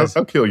yeah, it was.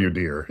 I'll kill you,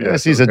 dear.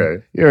 Yes,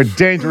 you're a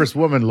dangerous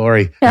woman,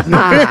 Lori.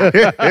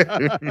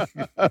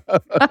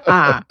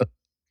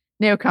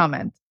 No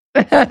comment.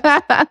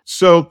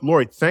 So,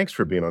 Lori, thanks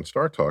for being on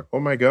Star Talk. Oh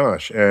my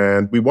gosh.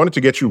 And we wanted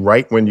to get you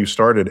right when you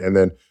started. And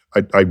then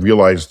I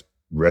realized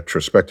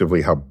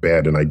retrospectively how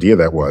bad an idea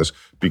that was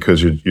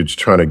because you're just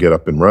trying to get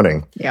up and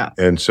running. Yeah.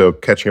 And so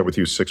catching up with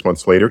you 6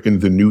 months later in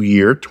the new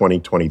year,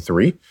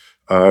 2023,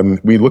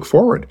 we look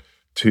forward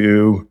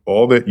to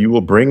all that you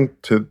will bring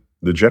to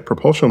the Jet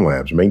Propulsion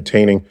Labs,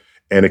 maintaining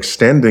and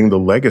extending the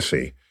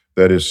legacy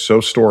that is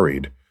so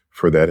storied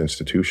for that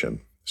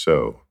institution.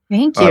 So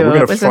thank you.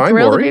 It was a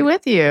thrill to be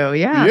with you.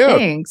 Yeah,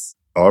 thanks.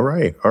 All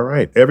right.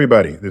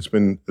 Everybody, it's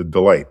been a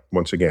delight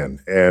once again.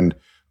 And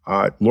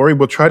Lori,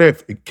 we'll try to,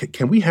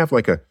 can we have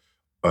like a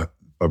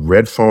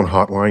red phone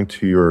hotline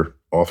to your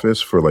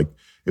office for like,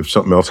 if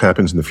something else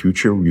happens in the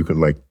future, you can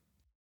like.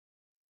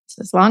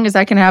 As long as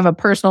I can have a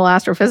personal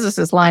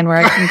astrophysicist line where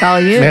I can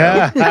call you.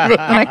 Yeah.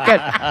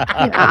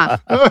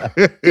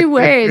 2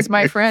 ways,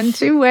 my friend,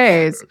 2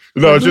 ways.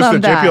 No, it's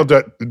just that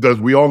JPL does,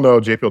 we all know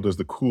JPL does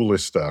the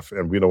coolest stuff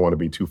and we don't want to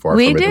be too far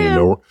from it.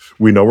 And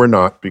we know we're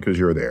not because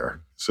you're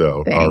there.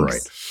 So, thanks. All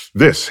right.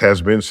 This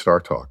has been Star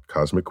Talk,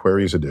 Cosmic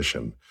Queries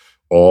Edition,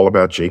 all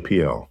about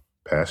JPL,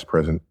 past,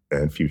 present,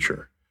 and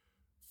future,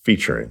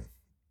 featuring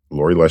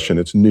Lori Leshin,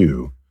 its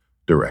new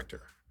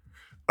director.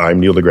 I'm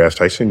Neil deGrasse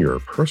Tyson, your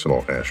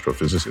personal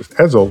astrophysicist,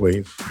 as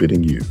always,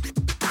 bidding you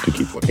to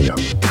keep looking up.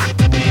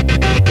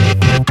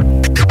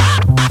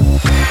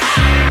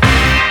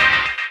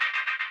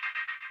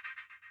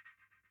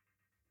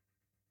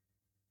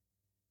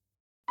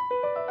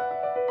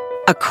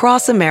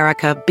 Across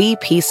America,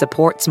 BP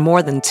supports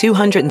more than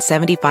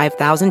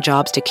 275,000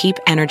 jobs to keep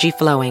energy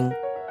flowing.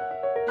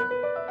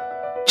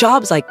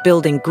 Jobs like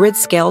building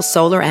grid-scale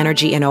solar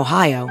energy in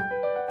Ohio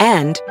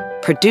and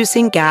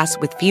producing gas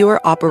with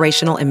fewer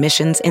operational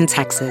emissions in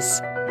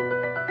Texas.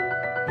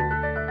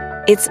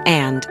 It's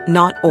and,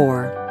 not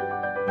or.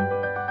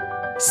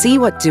 See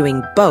what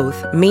doing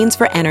both means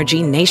for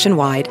energy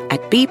nationwide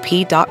at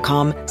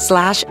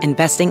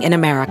bp.com/investing in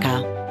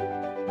America.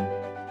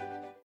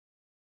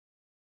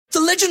 The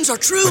legends are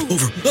true.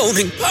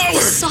 Overwhelming power! The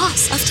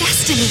sauce of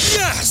destiny.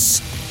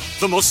 Yes!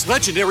 The most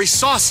legendary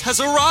sauce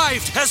has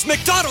arrived as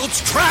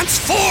McDonald's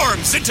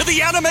transforms into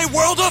the anime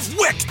world of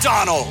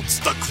WickDonald's.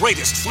 The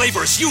greatest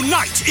flavors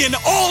unite in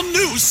all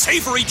new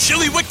savory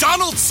chili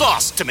McDonald's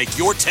sauce to make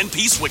your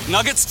 10-piece Wick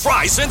Nuggets,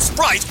 fries, and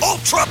Sprite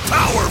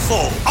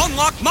ultra-powerful.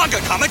 Unlock manga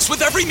comics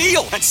with every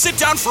meal and sit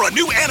down for a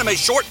new anime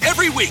short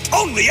every week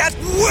only at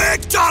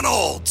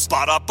WickDonald's.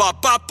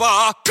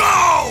 Ba-da-ba-ba-ba,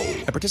 go!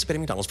 At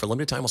participating McDonald's for a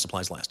limited time while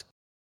supplies last.